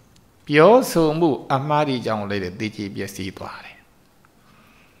ပြောဆိုမှုအမှားဒီကြောင့်လည်းသိကြည်ပျက်စီးသွားတယ်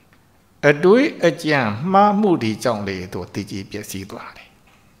đối ở chàng mà mù đi trong lề tổ tì chỉ biết gì tòa đấy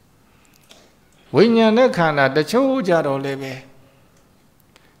với nhà nước khả năng để cho ra đó lề về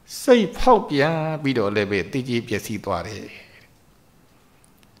xây phao biển bị đó lề về tì chỉ biết gì tòa đấy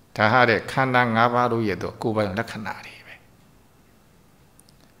ta ha để khả năng ngã ba đôi đó cô bạn lắc khả năng đấy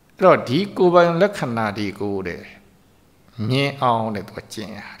rồi đi cô bạn lắc khả năng đi cô đấy nhẹ ao để tổ chức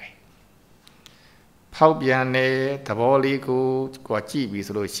đấy phao biển này thà bỏ đi cô qua chỉ bị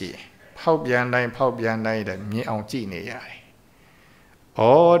số chi phao biển này để nhẹ ao chỉ này vậy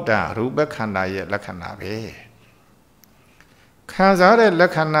đã rút bớt khả năng vậy lắc khả năng về khán giả đấy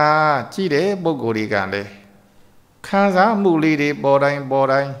lắc khả năng chỉ để bố cô đi cả đấy khán giả mù lì đi bỏ đây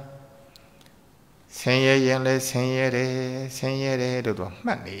sinh nhật được đó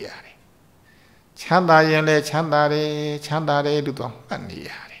mất đi à đấy chán ta đấy được đó mất đi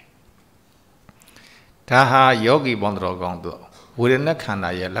à đấy ta ha yogi bond rồi con đó vừa đến khả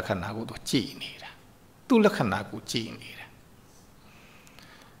năng vậy lắc khả năng của tôi chỉ này ra tu lắc khả năng của chỉ này ra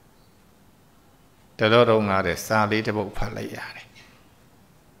từ đó rồi ngài để xa đi để bốc phát lấy à đấy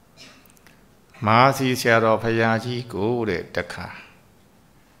mà si xe rồi phải ra chi cố để đặc khả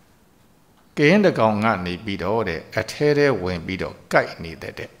cái đó con ngài này bị đó để ở thế đấy when bị đó cái này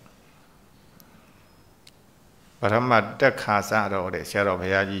đấy và mà đặc khả xa rồi để xe rồi phải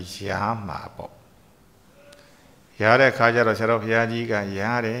ra chi giá mà bộ giá để khả ra rồi xe rồi phải ra chi cả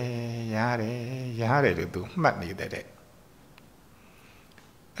giá để được tu mất này đấy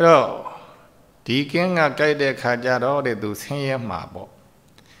rồi đi cái ngài cái để khả ra đó để tu sinh nhật mà bộ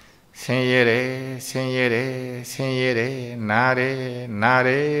sinh nhật na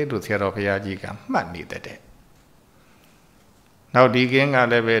re được theo đó phải là gì cả mất đi đấy nào đi cái ngài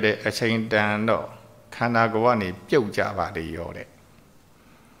lấy về để ở trên đàn đó khả năng của anh ấy biểu trả vào đi rồi đấy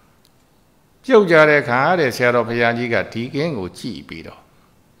biểu trả để khả để theo đó phải là gì cả đi cái ngồi chỉ bị đó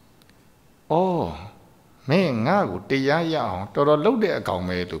mấy ngài của tây giá giàu tôi đó lúc đấy còn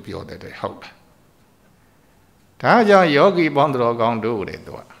mấy tụ biểu đấy học đã cho yogi bond rồi còn đủ đấy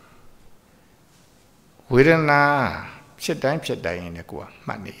thôi为人呐，ဖြစ်တိုင်းနဲ့ကို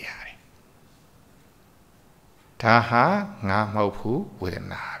မှတ်နေရတယ်ဒါဟာငါမဟုတ်ဘူးဝေဒ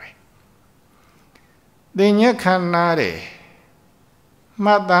နာပဲသင်ညက်ခန္ဓာတဲ့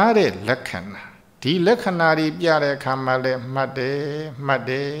မှတ်သားတဲ့လက္ခဏာဒီလက္ခဏာတွေပြတဲ့အခါမှာလဲမှတ်တ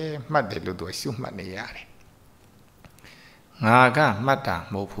ယ်လို့သူရှုမှတ်နေရတယ်ငါကမှတ်တာ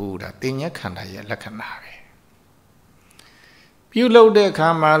မဟုတ်ဘူးဒါသင်ညက်ခန္ဓာရဲ့လက္ခဏာပဲပြုလုပ်တဲ့အခါ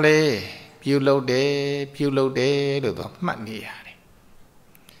မှာလဲပြုလုပ်တယ်လို့တော့မှတ်နေရတယ်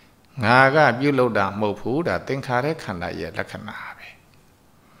ငါကပြုလုပ်တာမဟုတ်ဘူးဒါသင်္ခါရခန္ဓာရဲ့လက္ခဏာပဲ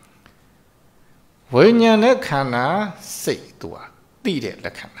ဝိညာဉ်နဲ့ခန္ဓာစိတ်သူကသိတဲ့လ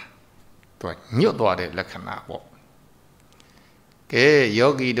က္ခဏာသူကညွတ်သွားတဲ့လက္ခဏာပေါ့ကဲ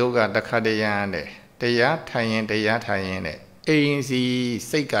ယောဂီတို့ကတခါတရံနဲ့တရားထိုင်ရင်နဲ့အိမ်စီ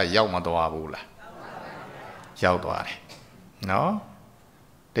စိတ်ကရောက်မသွားဘူးလားရောက်သွားတယ်နော်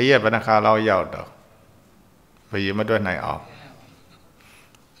တရက်ဘယ်နှခါလောက်ရောက်တော့မရေမတွက်နိုင်အောင်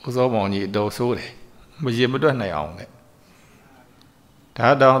ဥသောမောင်ကြီးတော်ဆိုးတယ်မရေမတွက်နိုင်အောင်လေဒါ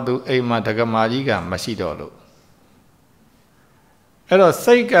တောင်သူအိမ်မှာဒကမာကြီးကမရှိတော့လို့အဲ့တော့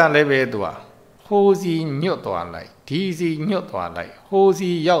စိတ်ကလည်းပဲသူကဟိုးစီညွတ်သွားလိုက်ဒီစီညွတ်သွားလိုက်ဟိုးစီ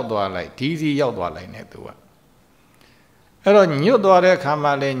ရောက်သွားလိုက်ဒီစီရောက်သွားလိုက်နဲ့သူကအဲ့တော့ညွတ်သွားတဲ့အခါ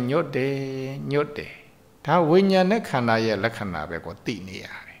မှာလည်းညွတ်တယ်ဒါဝိညာဉ်နဲ့ခန္ဓာရဲ့လက္ခဏာပဲကိုသိနေရ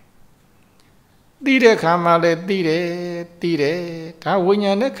တယ်သိတဲ့ခါမှလည်းသိတယ်ဒါဝိ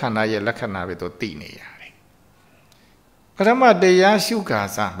ညာဉ်နဲ့ခန္ဓာရဲ့လက္ခဏာပဲသူသိနေရတယ်ပထမတရားရှုခါ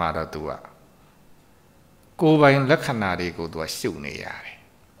စားမှာတော့သူကကိုယ်ပိုင်လက္ခဏာတွေကိုသူကရှုနေရတယ်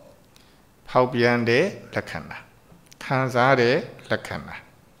ဖောက်ပြန်တဲ့လက္ခဏာခံစားတဲ့လက္ခဏာ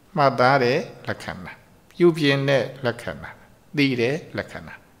မှတ်သားတဲ့လက္ခဏာပြုပြင်တဲ့လက္ခဏာသိတဲ့လက္ခ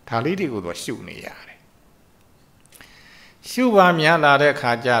ဏာဒါလေးတွေကိုသူကရှုနေရတယ်ရှုပါများလာတဲ့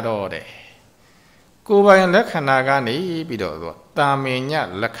ခါကြတော့တဲ့ကိုယ်ပိုင်လက္ခဏာကနေပြီးတော့တာမင်ည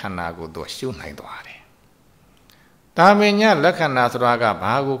လက္ခဏာကိုသူရှုနိုင်သွားတယ်တာမင်ညလက္ခဏာဆိုတာက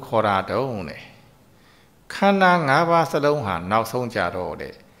ဘာကိုခေါ်တာတုံးလဲခန္ဓာ၅ပါးစလုံးဟာနောက်ဆုံးကြတော့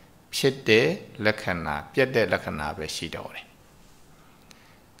တဲ့ဖြစ်တဲ့လက္ခဏာပြတ်တဲ့လက္ခဏာပဲရှိတော့တယ်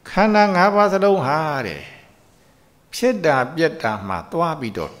ခန္ဓာ၅ပါးစလုံးဟာတဲ့ဖြစ်တာပြတ်တာမှသွား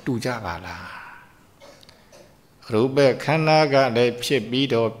ပြီးတော့တူကြပါလားရူပခန္ဓာကလည်းဖြစ်ပြီး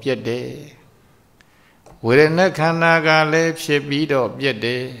တော့ပြတ်တယ်ဝေဒနာခန္ဓာကလည်းဖြစ်ပြီးတော့ပြတ်တ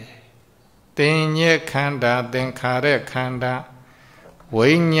ယ်သင်ညက်ခန္ဓာသင်္ခါရခန္ဓာဝိ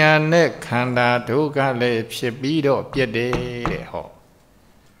ညာဉ်နဲ့ခန္ဓာတို့ကလည်းဖြစ်ပြီးတော့ပြတ်တယ်တဲ့ဟော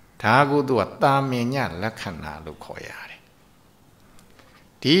ဒါကိုသူကတာမင်ညလက္ခဏာလို့ခေါ်ရတယ်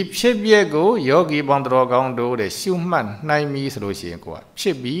ဒီဖြစ်ပျက်ကိုယောဂီပေါင်းတော်ကောင်းတို့တဲ့ရှုမှတ်နိုင်ပြီဆိုလို့ရှိရင်ကိုကဖြ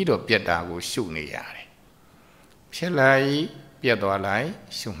စ်ပြီးတော့ပြတ်တာကိုရှုနေရတယ်ဖြစ်လိုက်ပြတ်သွားလိုက်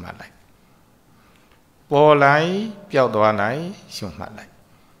ရှုမှတ်လိုက်ပေါ်လိုက်ပျောက်သွားလိုက်ရှုမှတ်လိုက်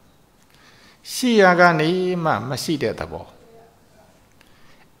ရှိရကနေမှမရှိတဲ့သဘော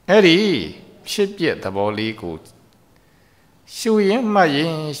အဲ့ဒီဖြစ်ပျက်သဘောလေးကိုရှုရင်မှတ်ရ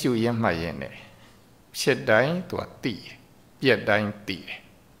င်ရှုရင်မှတ်ရင်နဲ့ဖြစ်တိုင်းသူကသိတယ်ပြက်တိုင်းသိတယ်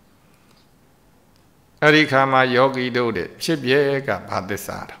အဲ့ဒီခါမှာယောဂီတို့တဲ့ဖြစ်ပျက်ကဘာသစ္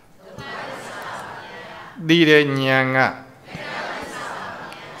စာတော့သိတဲ့ဉာဏ်က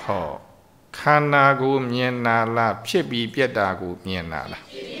ဟောခန္ဓာကိုမြင်နာလားဖြစ်ပြီးပြက်တာကိုမြင်နာလား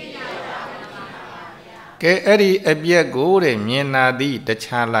ကဲအဲ့ဒီအပြက်ကိုတဲ့မြင်နာသည်တ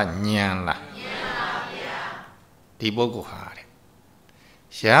ခြားလားဉာဏ်လားဒီပုဂ္ဂိုလ်ဟာတဲ့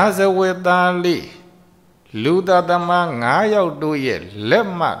ရာဇဝေသားလေးလူသားသမား9ယောက်တို့ရဲ့လက်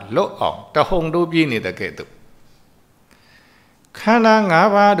မှလွတ်အောင်တဟုန်တို့ပြည့်နေတဲ့ကဲ့သို့ခန္ဓာ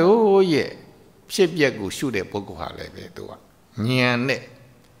5ပါးတို့ရဲ့ဖြစ်ပျက်ကိုရှုတဲ့ပုဂ္ဂိုလ်ဟာလည်းပဲသူကဉာဏ်နဲ့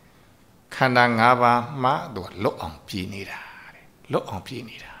ခန္ဓာ5ပါးမှသူကလွတ်အောင်ပြည့်နေတာတဲ့လွတ်အောင်ပြည့်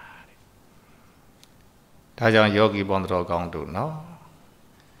နေတာတဲ့ဒါကြောင့်ယောဂီပေါင်းတော်ကောင်းတို့နော်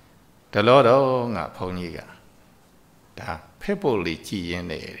တလောတော့ငါဘုန်းကြီးကဒါဖက်ဖို့လေးကြည်ရင်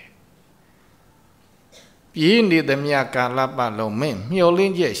နေတယ်ပြေးနေသမျှကာလပတ်လုံးမင်းမျောလ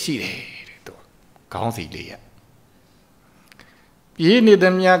င်းချက်ရှိတယ်တဲ့သူခေါင်းစီလေးရပြေးနေသ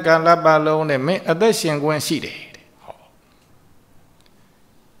မျှကာလပတ်လုံးနဲ့မင်းအသက်ရှင်ခွင့်ရှိတယ်တဲ့ဟော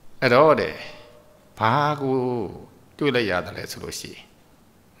အဲ့တော့တဲ့ဘာကိုတွေ့လိုက်ရတယ်လဲဆိုလို့ရှိရင်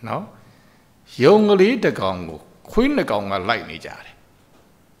နော်ယုံကလေးတစ်ကောင်ကိုခွေးနှစ်ကောင်ကလိုက်နေကြတယ်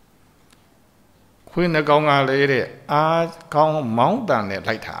ခွေးနှစ်ကောင်ကလည်းတဲ့အာကောင်းမောင်းတန်နဲ့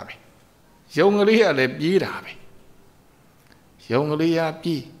လိုက်တာပဲယုံကလေးကလည်းပြေးတာပဲယုံကလေးက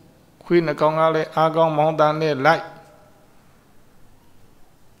ပြေးခွေးနှစ်ကောင်ကလည်းအာကောင်းမောင်းတန်နဲ့လိုက်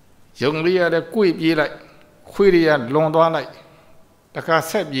ယုံကလေးကလည်းကွေ့ပြေးလိုက်ခွေးတွေကလွန်သွားလိုက်တခါ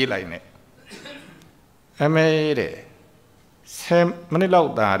ဆက်ပြေးလိုက်နဲ့အမေတဲ့10မိနစ်လော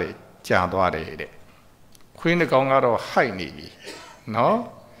က်သားတဲ့ကြာသွားတယ်တဲ့ခွေးနှစ်ကောင်ကတော့ဟိုက်နေပြီနော်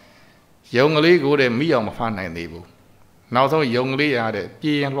ယုံကလေးကိုတဲ့မိအောင်မဖမ်းနိုင်သေးဘူးနောက်ဆုံးယုံကလေးရတဲ့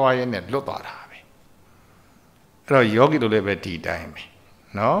ပြေးရင်လွှားရင်နဲ့လွတ်သွားတာပဲအဲ့တော့ယောဂီတို့လည်းပဲဒီတိုင်းပဲ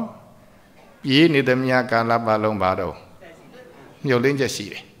နော်ပြေးနေသမျှကာလပတ်လုံးပါတော့မြုပ်လင်းချက်ရှိ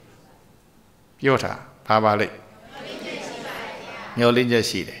တယ်ပြောတာဘာပါလိမ့်မြုပ်လင်းချက်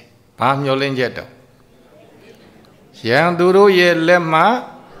ရှိတယ်ဘာမြုပ်လင်းချက်တော့ရန်သူတို့ရဲ့လက်မှ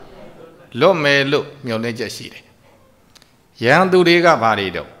လွတ်မယ်လို့မြုပ်လင်းချက်ရှိတယ်ရန်သူတွေကဘာတွေ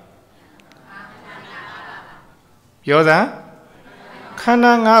တော့ပြောစမ်းခန္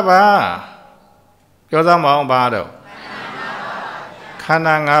ဓာ5ပါးပြောစမ်းမအောင်ပါတော့ခန္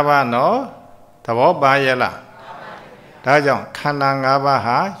ဓာ5ပါးနော်သဘောပါရဲ့လားဒါကြောင့်ခန္ဓာ5ပါး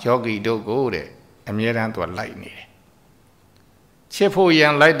ဟာယောဂီတို့ကိုတဲ့အမြဲတမ်းသူလိုက်နေတယ်ချစ်ဖို့ရ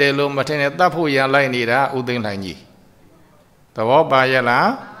န်လိုက်တယ်လို့မထင်နဲ့တတ်ဖို့ရန်လိုက်နေတာဥသိမ်းလိုက်ကြီးသဘောပါရဲ့လား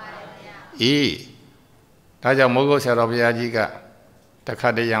အေးဒါကြောင့်မိုးကုတ်ဆရာတော်ဘုရားကြီးကတခါ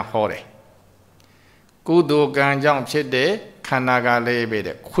တည်းရန်ဟောတယ်ကုသိုလ်ကံကြောင့်ဖြစ်တဲ့ခန္ဓာကလေးပဲ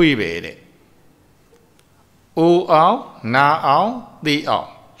တဲ့ခွေးပဲတဲ့။အိုအောင်နာအောင်သိအောင်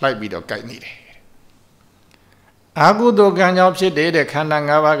လိုက်ပြီးတော့ကြိုက်နေတယ်။အာကုသိုလ်ကံကြောင့်ဖြစ်တဲ့ခန္ဓာ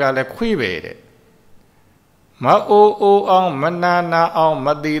၅ပါးကလည်းခွေးပဲတဲ့။မအိုအောင်မနာအောင်မ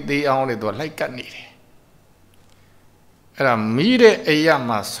သိအောင်လေတော့လိုက်ကတ်နေတယ်။အဲ့ဒါမိတဲ့အရာ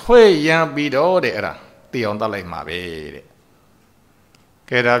မှာဆွဲရမ်းပြီးတော့တဲ့အဲ့ဒါသိအောင်တတ်လိုက်မှာပဲတဲ့။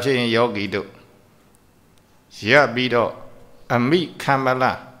ကဲဒါဖြစ်ရင်ယောဂီတို့ရပြီးတော့အမိခံမ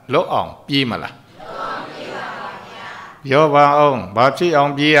လားလွတ်အောင်ပြေးမလားပြောပါအောင်ဘာဖြစ်အော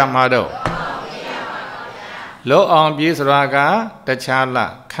င်ပြေးရမှာတော့လွတ်အောင်ပြေးဆိုတာကတခြား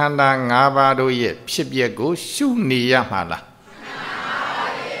လားခန္ဓာ5ပါးတို့ရဲ့ဖြစ်ပျက်ကိုရှုနေရမှာလား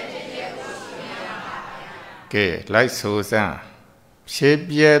ကဲလိုက်ဆိုစမ်းဖြစ်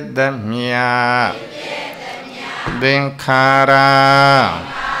ပျက်သမျှသင်္ခါရ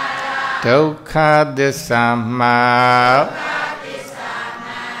ဒုက္ခသစ္စာမှာ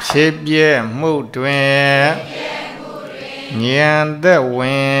ဖြစ်ပျက်မှုတွင်ဉာဏ်သက်ဝ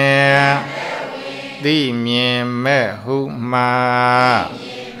င်သိမြင်မဲ့ဟုမှာ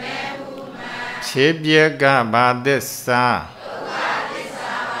ဖြစ်ပျက်ကဘာသစ္စာ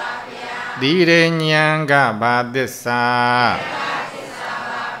ဒီရဉာဏ်ကဘာသစ္စာ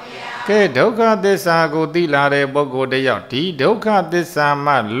ကဲဒုက္ခသစ္စာကိုသိလာတဲ့ပုဂ္ဂိုလ်တယောက်ဒီဒုက္ခသစ္စာ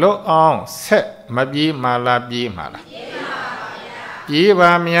မှလွတ်အောင်ဆက်မပြေးမှလားပြေးမှလားပြေး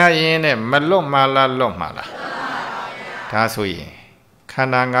ပါများရင်နဲ့မလွတ်မှလားလွတ်မှလားဒါဆိုရင်ခ ခန္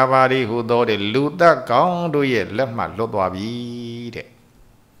ဓာ၅ပါးဒီဟူသောတဲ့လူသက်ကောင်းတို့ရဲ့လက်မှလွတ်သွားပြီတဲ့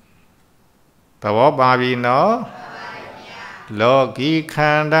သဘောပါပြီနော်လောကီခ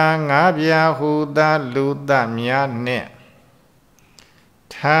န္ဓာ၅ပြားဟူသောလူသက်များနှင့်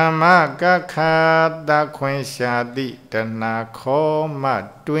ธรรมกขะตะခွင်ရှာတိတဏခောမ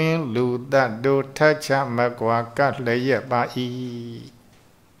တွင်လူတတ်တို့ထချမကွာကလျက်ပါ၏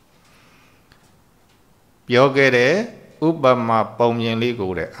ပြောခဲ့တဲ့ဥပမာပုံပြင်လေး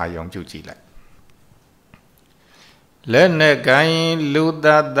ကိုတဲ့အာယုံပြုကြည့်လိုက်လက်နဲ့ကိုင်းလူတ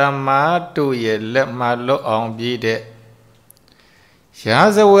တ်သမားတို့ရဲ့လက်မှလွတ်အောင်ပြီးတဲ့ရာ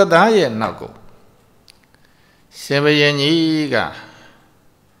ဇဝတ္တရဲ့နောက်ကိုရှင်ဘုရင်ကြီးက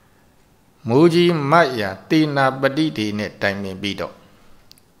မူကြီးမတ်ရာတိနာပတိတေနဲ့တိုင်ပင်ပြီးတော့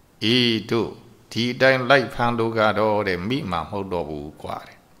ဤတို့ဒီတိုင်းလိုက်ဖန်လို့ကတော့တဲ့မိမှာမဟုတ်တော့ဘူးကွာ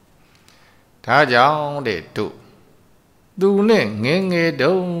တဲ့ဒါကြောင့်တဲ့တို့သူနဲ့ငယ်ငယ်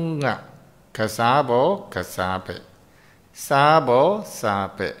တုန်းကကစားပေါ်ကစားပဲ့စားပေါ်စား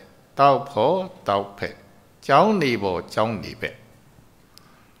ပဲ့တောက်ဖို့တောက်ပဲ့ကြောင်းနေပေါ်ကြောင်းနေပဲ့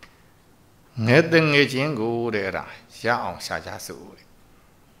ငယ်တငယ်ချင်းကိုတဲ့အဲ့ဒါရအောင်ရှာကြစို့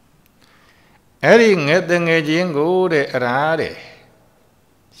အဲ့ဒီငယ်တငယ်ချင်းကိုတဲ့အရာတဲ့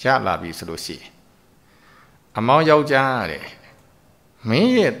ရလာပြီဆိုလို့ရှိရင်အမောင်ယောက်ျားတဲ့မ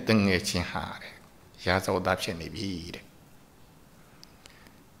င်းရဲ့တငယ်ချင်းဟာတဲ့ရာဇဝတ်သားဖြစ်နေပြီတဲ့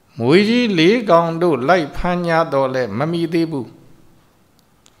မွေကြီးလေးကောင်တို့လိုက်ဖမ်းညာတော့လဲမမီသေးဘူး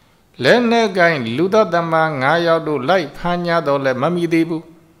လက်နဲ့ကိုင်းလူသက်သမား9ယောက်တို့လိုက်ဖမ်းညာတော့လဲမမီသေးဘူး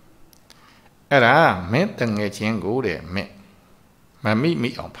အဲ့ဒါမင်းတငယ်ချင်းကိုတဲ့မင်းမမိ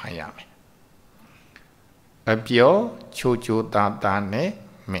အောင်ဖမ်းရမယ်အပြောချိုချိုတာတာနဲ့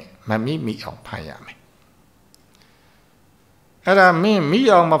မမိအောင်ဖမ်းရမယ်အဲ့ဒါမင်းမိ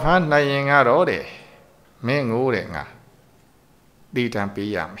အောင်မဖမ်းနိုင်ရင်ကတော့တဲ့မင်းငိုးတဲ့ငါတိတံ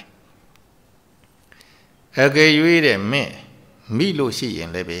ပေးရမယ်အကယ်၍တဲ့မင်းမိလို့ရှိရင်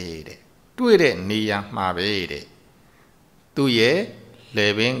လည်းပဲတဲ့တွေ့တဲ့နေရာမှာပဲတဲ့သူ့ရဲ့လေ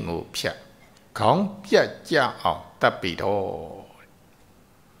ပင်ကိုဖြတ်ခေါင်းပြတ်ကြအောင်တပ်ပြီးတော့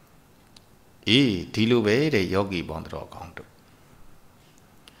ဒီလိုပဲတဲ့ယောဂီပေါင်းတော်ကောင်းတို့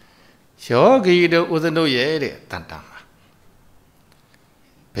ယောဂီတို့ဥစဉ်တို့ရဲ့တဲ့တန်တမ်းမှာ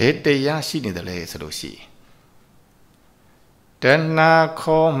ဘယ်တရားရှိနေတယ်လဲဆိုလို့ရှိရင်တဏ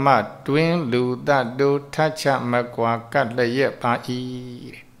ခောမတွင်လူတတ်တို့ထချမကွာကလျက်ပါ၏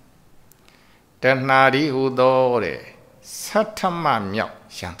တဲ့တဏဒီဟူသောတဲ့သတ္ထမမြောက်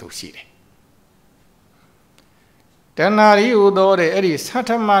ရန်သူရှိတယ်တဏဒီဟူသောတဲ့အဲ့ဒီသတ္ထ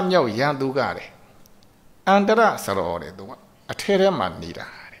မမြောက်ရန်သူကတဲ့အန္တရစရောတဲ့သူကအထဲထဲမှာနေတာ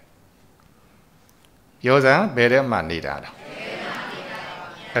တဲ့ပြောစမ်းဘယ်ထဲမှာနေတာလဲ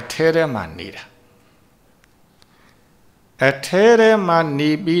အထဲထဲမှာနေတာအထဲထဲမှာနေ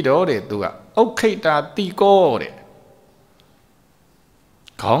ပြီးတော့တဲ့သူကဥက္ခိတာတိကောတဲ့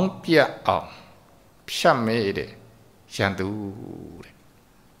ခေါင်းပြတ်အောင်ဖြတ်မဲတဲ့ရန်သူတဲ့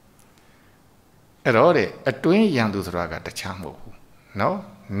အဲ့တော့တဲ့အတွင်းရန်သူဆိုတာကတခြားမဟုတ်ဘူးနော်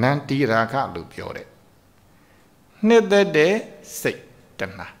နန္တိရာခလို့ပြောတဲ့နှစ်သက်တဲ့စိတ်တ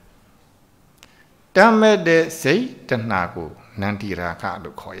ဏှာတမ်းမဲ့တဲ့စိတ်တဏှာကိုနန္တိရာခ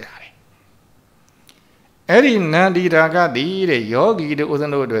လို့ခေါ်ရတယ်အဲ့ဒီနန္တိရာခတည်းတဲ့ယောဂီတို့ဥစ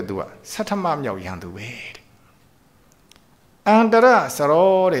ဉ်တို့အတွက်သူကသတ္ထမမြောက်ရန်သူပဲတဲ့အန္တရစ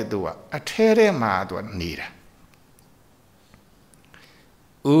ရောတဲ့သူကအထဲထဲမှာသူကနေတာ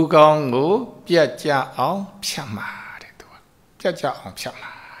ဥကောင်းကိုပြတ်ကြအောင်ဖြတ်မှာတဲ့သူကပြတ်ကြအောင်ဖြတ်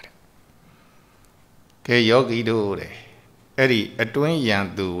မှာတဲ့ကဲယောဂီတို့တဲ့အဲ့ဒီအတွင်းရန်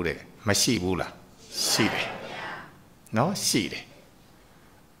သူတဲ့မရှိဘူးလားရှိတယ်နော်ရှိတယ်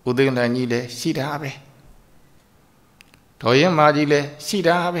ဥဒိန္ဒကြီးလည်းရှိတာပဲဒေါ်ရင်မာကြီးလည်းရှိ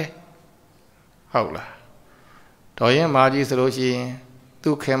တာပဲဟုတ်လားဒေါ်ရင်မာကြီးဆိုလို့ရှိရင်သူ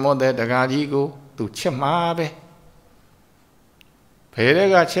ခင်မောတဲ့တကားကြီးကိုသူချစ်မှာပဲဘယ်တွေ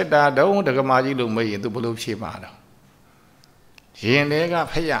ကချစ်တာတုံးတက္ကမကြီးလို့မေးရင်သူဘလို့ဖြေမှာတော့ရင်တွေက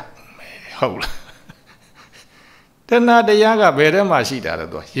ဖျက်ဟုတ်လားတဏှာတရားကဘယ်ထဲမှာရှိတာလဲ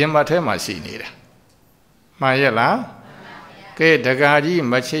သူရင်မထဲမှာရှိနေတာမှန်ရဲ့လားကဲတက္ကကြီး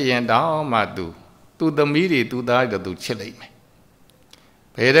မချစ်ရင်တောင်းမှသူသမီးတွေသူသားတွေသူချစ်လိုက်မယ်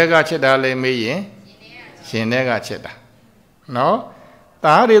ဘယ်တွေကချစ်တာလဲမေးရင်ရင်တွေကချစ်တာနော်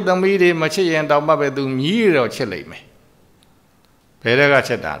သားတွေသမီးတွေမချစ်ရင်တောင်းမှပဲသူမြည်တော့ချစ်လိုက်မယ်ဘယ်တွေက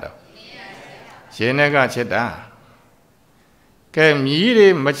ချစ်တာတော့ရင်တွေကချစ်တာကဲမြည်တွေ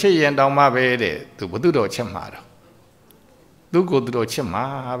မချစ်ရင်တောင်းမှပဲတဲ့သူဘုသူတော်ချစ်မှာတော့သူကိုယ်သူတော်ချစ်မှာ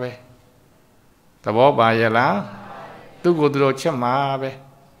ပဲသဘောပါရဲ့လားသူကိုယ်သူတော်ချစ်မှာပဲ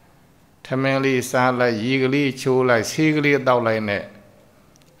ထမင်းလေးစားလိုက်ရေကလေးချိုးလိုက်ဆေးကလေးတောက်လိုက်နဲ့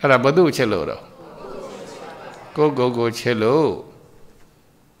Ada badu celo do. Go celo.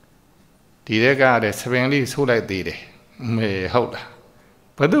 Dire ka de sebenli so lai ti de. Me hout la.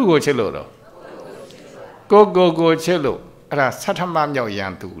 Badu go celo do. Go celo. Ada sathama myauk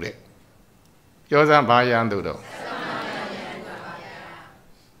yan tu de. Pyo san ba yan tu do.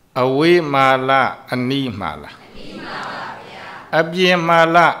 Awe ma la ani ma la. Abien ma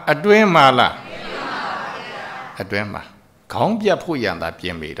la atwin ma la. Atwin ma. Kaung piat phu yan ta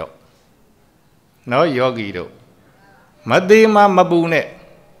pien me do. No yogi do. Mati ma mabu ne.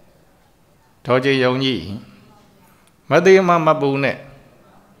 Thoje yong nyi. Mati ma mabu ne.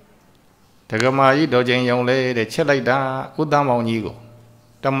 Thagama yi do jin yong le de chet lai da U Tam Maung nyi ko.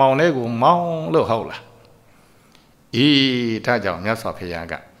 Tamaung ne ko maung lo hout la. Da jaung Myat Swar Phaya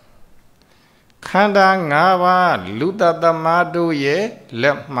ka. Khanda ngah ba lu tatama do ye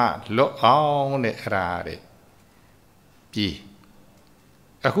let ma luat aung de ara de. Pi.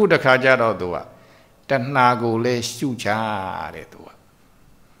 Aku takha ja do tu a. Tanna ko le shu cha de tu a.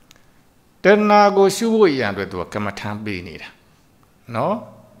 Tanna ko shu phot yan twet tu a kamathan pe ni da. No?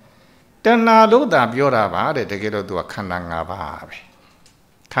 Tanna lo ta pyo da ba de takae do tu a khanda ngah ba be.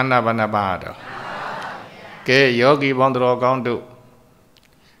 Khanda ba na ba do. Ke yogi bong taro kaung tu.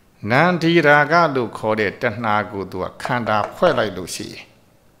 Nanti raga lu khode tanna ko tu a khanda phwet lai lo shi yin.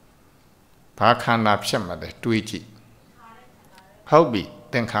 Ba khanda phit ma le twai ji. Hout bi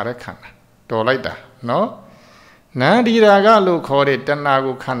thengkhara khanda. Taw lai ta, no? Nanti raga lu khode tanna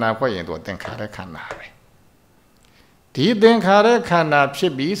ko khanda phwet yin tu thengkhara khanda be. Di thengkhara khanda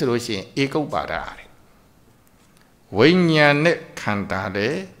phit bi so lo shi yin ekaupada de. Vinyan ne khanda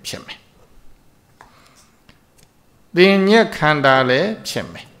le phit me. Dinya khanda le phit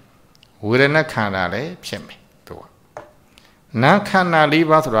me. Vedana khanda le phit me. Tu a. Na khanda li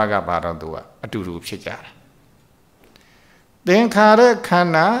ba soda ka ba do tu a atu tu phit ja da. Thengkhara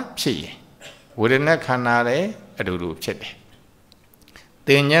khanda phit yin. Vedana khanda le atu tu phit de.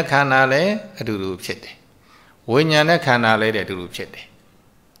 Dinya khanda le atu tu phit de. Vinyan ne khanda le de atu tu phit de.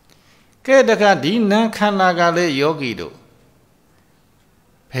 Ke taka di na khanda ka le yogi do.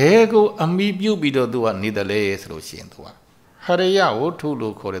 Bhe ko ami pyu pi do tu a ni da le so lo shi yin tu a. Hariya ko thu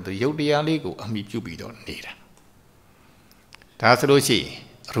lo kho de tu yot taya le ko ami pyu pi do ni da. Da so lo shi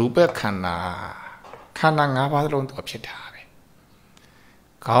rupa khanda. Khanda ngah ba long tu a phit ta be.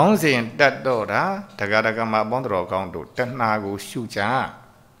 Kaung sin tat do da taka ma bong taro kaung tu tanna ko shu cha.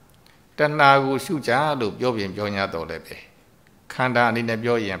 Tanna ko shu cha lo pyo pyin pyo nya do le be. Khanda ani ne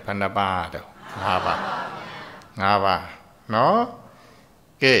pyo yin bha na ba do. Ngah ba. No?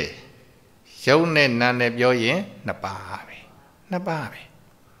 Ke. Yong ne nan ne pyo yin na ba be. Na ba be.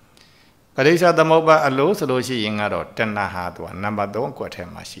 Parisha Thammapada alo so lo shi yin ga do tanna ha tu a number 3 kwat the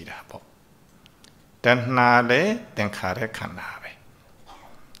ma shi da po. Tanna le thengkhara khanda be.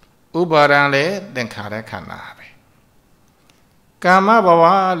 Upadan le thengkhara khanda be. Kama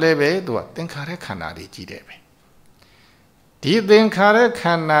bhava le be tu a thengkhara khanda de ji de be. Di thengkhara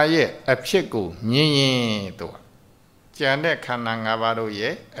khanda ye aphit ko myin yin tu a. Chan de khanda ngah ba do ye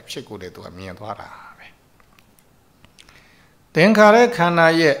aphit ko le tu a myin thwa da be. Thengkhara khanda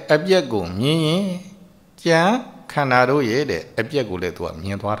ye apyat ko myin yin chan khanda do ye de apyat ko le tu a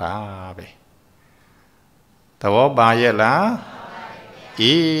myin thwa da be. Thawo ba ye la?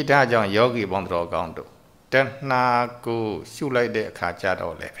 Da jaung yogi bong taro kaung tu. Tanna ko shu lai de akha ja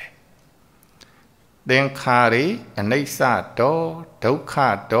do le be. Thengkhari anaissa do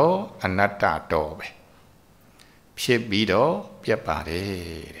dukkha do anatta do be. Phit pi do pyat pa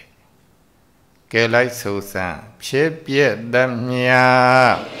de. Ke lai so san phit pyat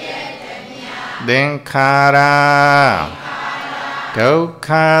thamya. Thengkhara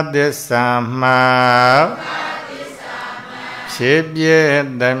dukkha thissa ma. Phit pyat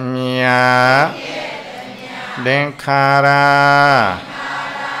thamya. Thengkhara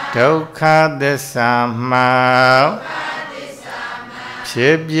dukkha thissa ma.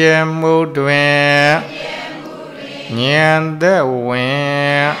 Phit pyat mu twin. Nyan that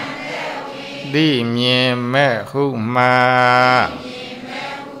win. Di myin met hu ma.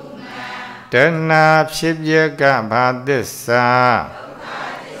 Tanna phit pyat ka bha thissa.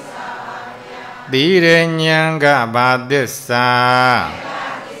 Di re nyan ka bha thissa.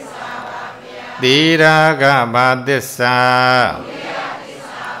 Di ra ka bha thissa.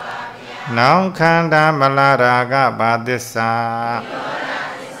 Naung khanda mala ra ka bha thissa.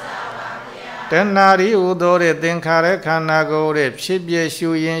 Tanna ri u do de thengkhara khanda ko de phit pyat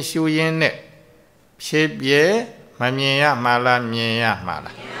shu yin ne. Phit pyat ma myin ya ma la myin ya ma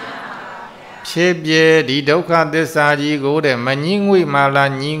la. Phit pyat di dukkha thissa ji ko de ma nyi ngui ma la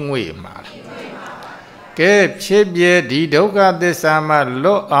nyi ngui ma la. Kê chế bia đi đâu cả thế sao mà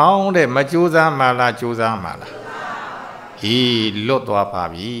lỗ áo để mà chú ra mà là chú ra mà là ý lỗ toa bà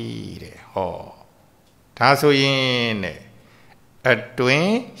bì đấy ho thà số yên này ở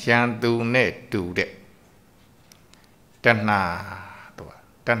tuyến sang tu này tu đấy chân na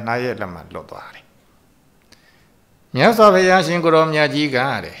ye là mà lỗ toa đấy nhớ sao bây giờ xin cô đom nhà gì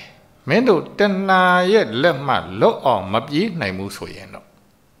cả đấy mấy đồ chân na ye là mà lỗ ỏng mập gì này mua sôi nó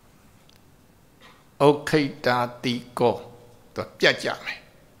ok ta tí cô tôi biết chả mày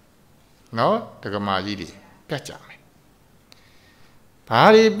nó cái mà gì đi biết chả mày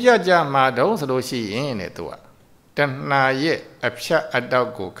bà đi biết chả mà đâu sao đâu xí yên này tôi chân na ye ấp sát ở đâu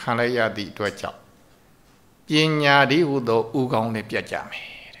cũng khăn lấy ra đi tôi chọc bên nhà đi u đồ u công này biết chả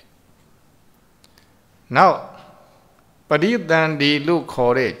mày nào bà đi đàn đi lúc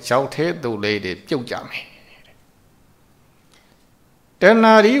khó để cháu thế đồ lấy để biết chả mày chân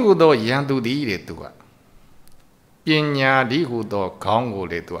na đi u đồ giang tu đi để tôi bên nhà đi hú đó con ngô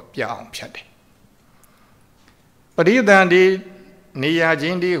để tôi biết ông biết đấy. Bây giờ đang đi nhà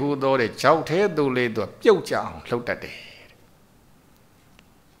chính đi hú đó để cháu thế tôi lấy tôi biết ông lâu đã đấy.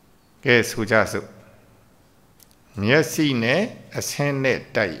 Cái số cha số, nhớ xin này, xin này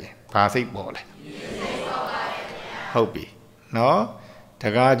đây, ba mươi bỏ lại. Hậu bị, nó,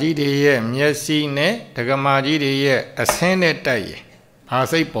 thằng cái gì đấy, nhớ xin này, thằng cái mà gì đấy, xin này đây, ba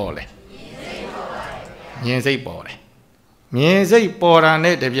mươi bỏ lại. Nhìn thấy bỏ đấy, nhìn thấy bỏ ra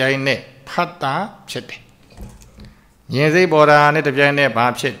này đẹp trai này phát ta chết đấy, nhìn thấy bỏ ra này đẹp trai này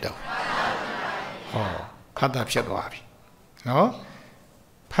bám chết đâu, phát ta chết rồi, nó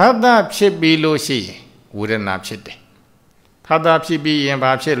phát ta chết bị lô xì, vô人拿chết đấy, phát ta chết bị yên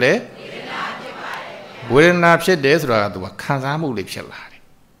bám chết đấy, vô人拿chết đấy rồi là khán giả mua lịch chết lại,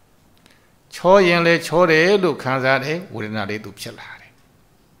 cho yên lấy cho đấy lúc khán giả đấy, vô人拿đấy tụt chết lại.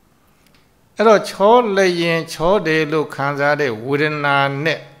 Đó cho lấy yên cho để lúc khán giả để vô人拿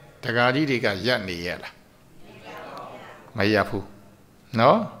nè, tất cả gì cả giận này là, mấy giờ phu,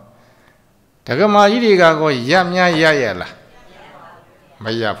 nó, tất cả mấy gì cả có giận nhá giận là,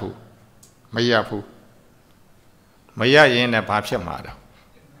 mấy giờ phu, mấy giờ yên là pháp chuyện mà đâu,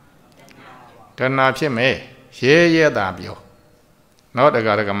 trên pháp chuyện mấy, dễ đảm bảo, nó tất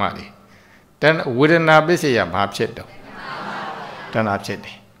cả mấy đi, trên vô人拿bây giờ pháp chuyện đâu, trên pháp chuyện đi,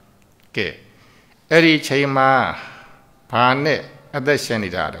 cái ấy đi chơi mà phản này ở đây xem đi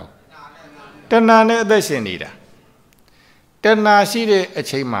ra đâu, trên này ở đây xem đi ra, trên này xí đấy ở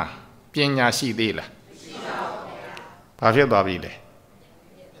chơi mà, bên nhà xí đấy là, pháp chuyện đó bị đấy,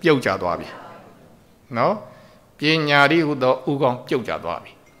 biểu trả đó bị, nó, bên nhà đi hút đó u con biểu trả đó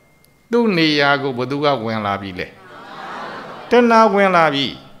bị, tu nhà của bố tu cái quen là bị đấy, trên này quen là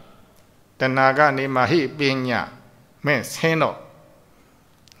bị, trên này cái này mà hi bên nhà, mình xem nó.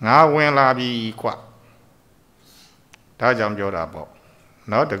 Ngã quen là bị quá, đã chăm cho đã bỏ,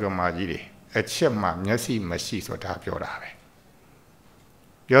 nó được cái mà gì đấy, ở trên mà nhớ gì mà xí số đã cho đã vậy,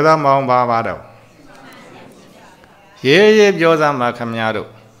 cho ra mong ba đâu, dễ cho ra mà không nhớ đâu,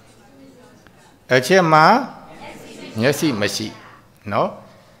 ở trên mà nhớ gì mà xí, nó,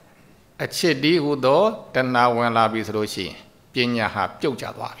 ở trên đi hút đó, trên nào quen là bị rồi xí, bên nhà hạp châu trả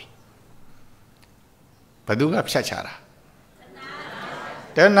đó vậy, bắt đầu gặp sát chả ra.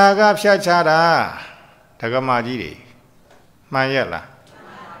 Trên nào gặp sát chả ra, thằng cái mà gì đấy, mà vậy là,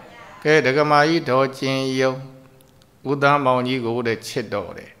 cái thằng cái mà gì đó chuyện yêu, u đam bao nhiêu người để chết đó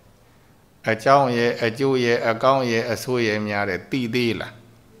đấy, ở trong ye, ở chỗ ye, ở con ye, ở suy ye nhà đấy tí là,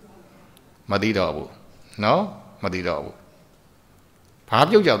 mà đi đâu bu, nó, mà đi đâu bu, pháp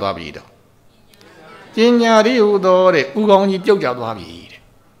châu trả đó bị đâu, trên nhà đi u đó đấy, u con gì châu trả đó bị.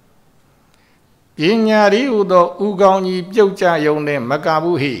 Bên nhà đi u đó u con gì biểu trả用的mà cả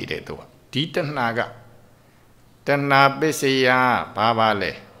bu hi đấy thôi, đi tên nào cả, tên nào bây giờ ba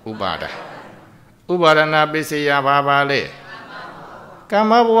lệ, u ba na bây giờ ba lệ, cái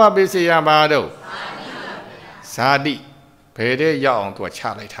mà bu bây giờ ba đâu, sa đi, về đây giao tôi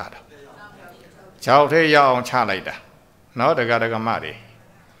trả lại thà đâu, cháu thế giao trả lại đó, nó được cái mà đấy,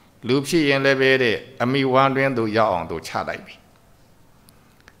 lúc khi yên lên về đây, ami hoàn toàn tôi giao tôi trả lại đi.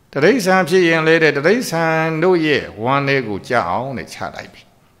 Đấy sao khi yên lấy đấy, đấy sao nô ye hoàn này của cháu này trả lại bị,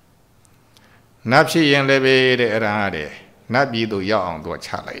 nạp khi yên lấy về đấy ra đấy, nạp bị tôi giao tôi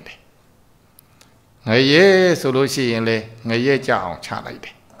trả lại đấy, ngày ye số lúc khi yên lấy, ngày ye cháu trả lại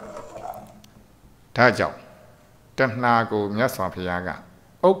đấy, thà cháu, trên nào của nhà sản phẩm nhà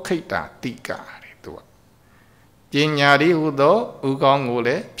ok ta tí cả đấy tôi, trên nhà đi hút đó, u con ngủ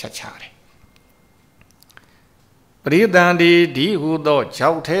đấy, trả đấy. Bây giờ đi hút đó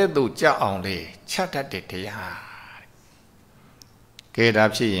cháu thế tôi cha ông này chắc đã để thế à, cái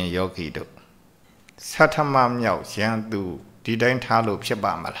đáp sĩ yên yêu kỳ được, Satama Miao Yandu didn't halo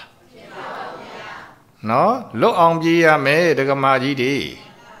Pibamala. No, look on Bia me the Gamaji di.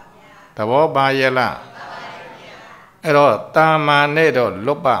 The war by Yella. Ero Tama Nedo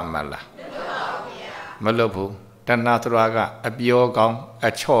Loba Mala. Malupu, the Naturaga, a biogong,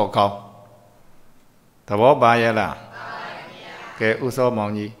 a chogong. The war by Yella. Ke Uso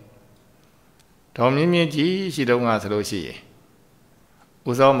Mongi. Tommy G, she don't ask Lucy.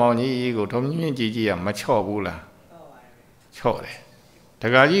 Uso Mongi go Tommy G, a mature bula. Chore. The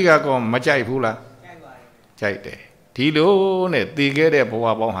Gajiga go Majai Pula. Jai. Tilo ne tigere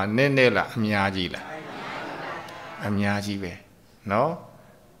Boa Nenela, Miagila. Amiaji. No?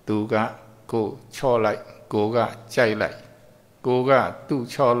 Tuga, go, chaw like, goga, jai like. Goga, tu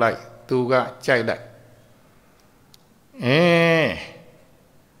chaw like, tuga, jai like.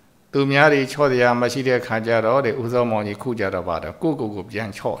 Tu miari chaw the Amashida Kajaro, the Uzomoni Kujarabada, go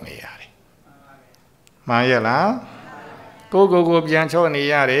Bian chaw neare. Mayela? Go Bian chaw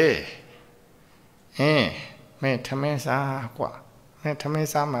neare. Me Tamesa, qua. Me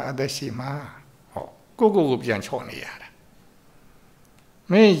Tamesa ma adeshima. Go Bian chaw neare.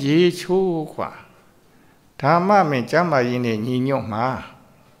 Me ye chu qua. Tama me jama in a nino ma.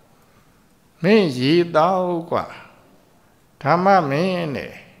 Me ye dao qua. Tama me.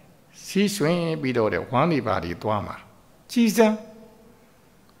 See swing below the one body drama. Jesus.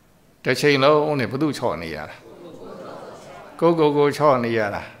 The chain only Pudu Chornia. Go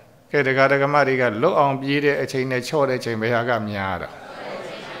Chornia. Get the Gadagamariga look on Bede a chain a chore chain Behagam Yada.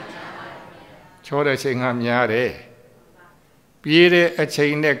 Chore chain ham yade. Bede a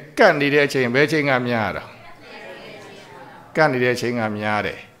chain a candidate chain betching am yada. Candidate chain am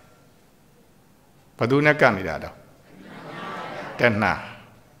yade. Paduna candidate.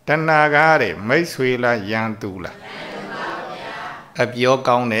 Tanagare, may swila yantula. A pure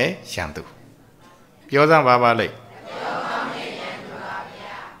gone shantu. Piosan Babale.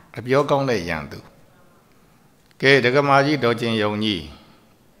 A pure gone yantu. Gay the Gamaji dodging Yoni.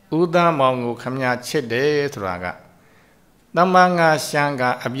 Uda Mongo Kamya Chede Traga. Namanga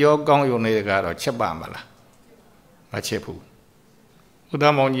Shanga, a pure gong Yonega or Chabamala. Machepu.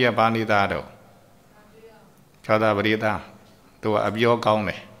 Uda Monia Banidado. Chada Brida. To a pure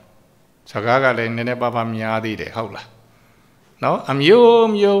gone. Sagaga Nene Baba Miadi de Hola. No, I'm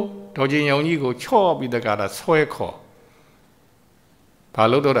you, Dodging Yoni go chop with the gada soyco.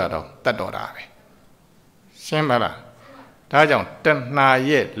 Paludorado, that dorave. Shemala. Tajon, then na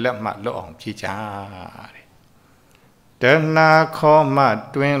yet let my long chichari. Then na call my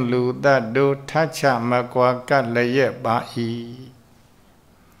twin lu that do touch up my quack lay yet by e.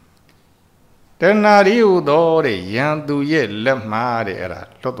 Then na you do the young do yet let my era,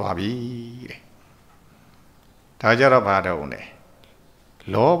 Lotabi. Tajarabadone.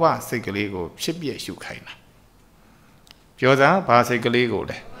 Loba Sigaligo, Shibia Shukaina. Josa, Pasigaligo.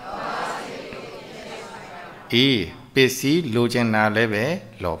 Busy Lugena leve,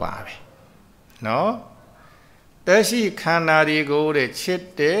 Lobabe. No? Does she canary go the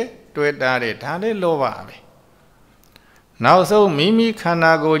chit de, do it that it, Tane Lobabe. Now so Mimi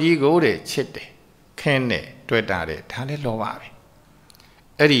Kanagoji go the chit de, Kene, do it that it, Tane Lobabe.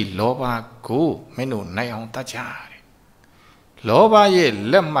 Eddie Loba go, Menu Nayon Tachari. Loba ye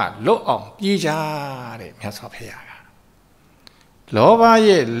lemma lo on Bijare, Mesopea. Loba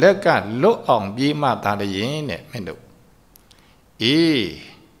ye lega lo on Bima Taliene, Menu.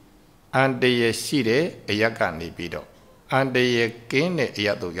 And ye side a yakani bido, and ye gain a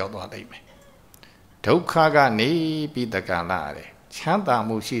yadu yodame. Tokaga ni be the galare, Chanta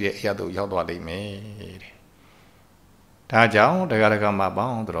Mushi yadu yodame. Tajao, the Garagama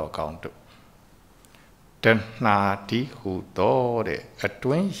bound or count. Then Nati who thought a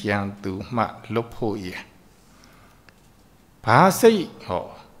twin young to ma lopoye. Passay,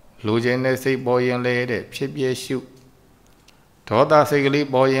 oh, Lugene say boy and lady, Chibia shoot. Toda say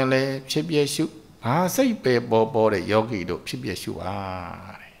boy and lady, Chibia shoot. Passay pay bobo yogi do Chibia shoot.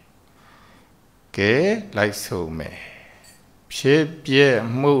 Gay like so me. Chibia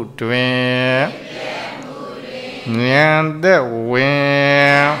mood twin. Nyan the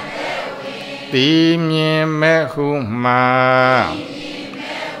wind. Dimye mehuma.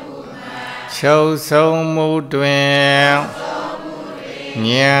 Show so mudwin.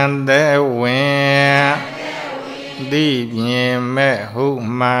 Nyan the wind. Dimye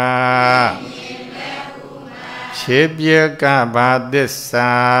mehuma. Chibya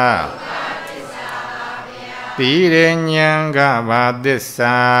gabadisa. Tire nyan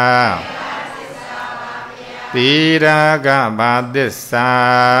gabadisa. Tira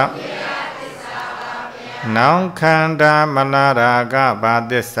gabadisa. Nankanda Manaraga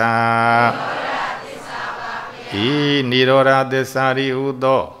Badisa နိရောဓသစ္စာရိဟု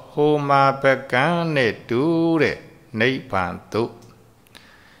သောဟိုမာပကံနဲ့တူတဲ့နိဗ္ဗာန်သို့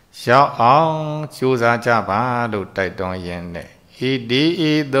ရောက်အောင်ကြိုးစားကြပါလို့တိုက်တွန်းရင်းနဲ့ဣတိ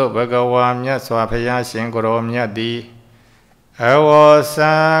ဤသို့ဘဂဝါမြတ်စွာဘုရားရှင်ကိုရောမြတ်သည်အဝေါ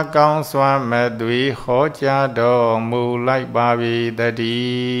စာကောင်းစွာမသွေဟောကြားတော်မူလိုက်ပါ၏တ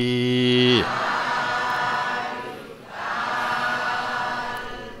ည်း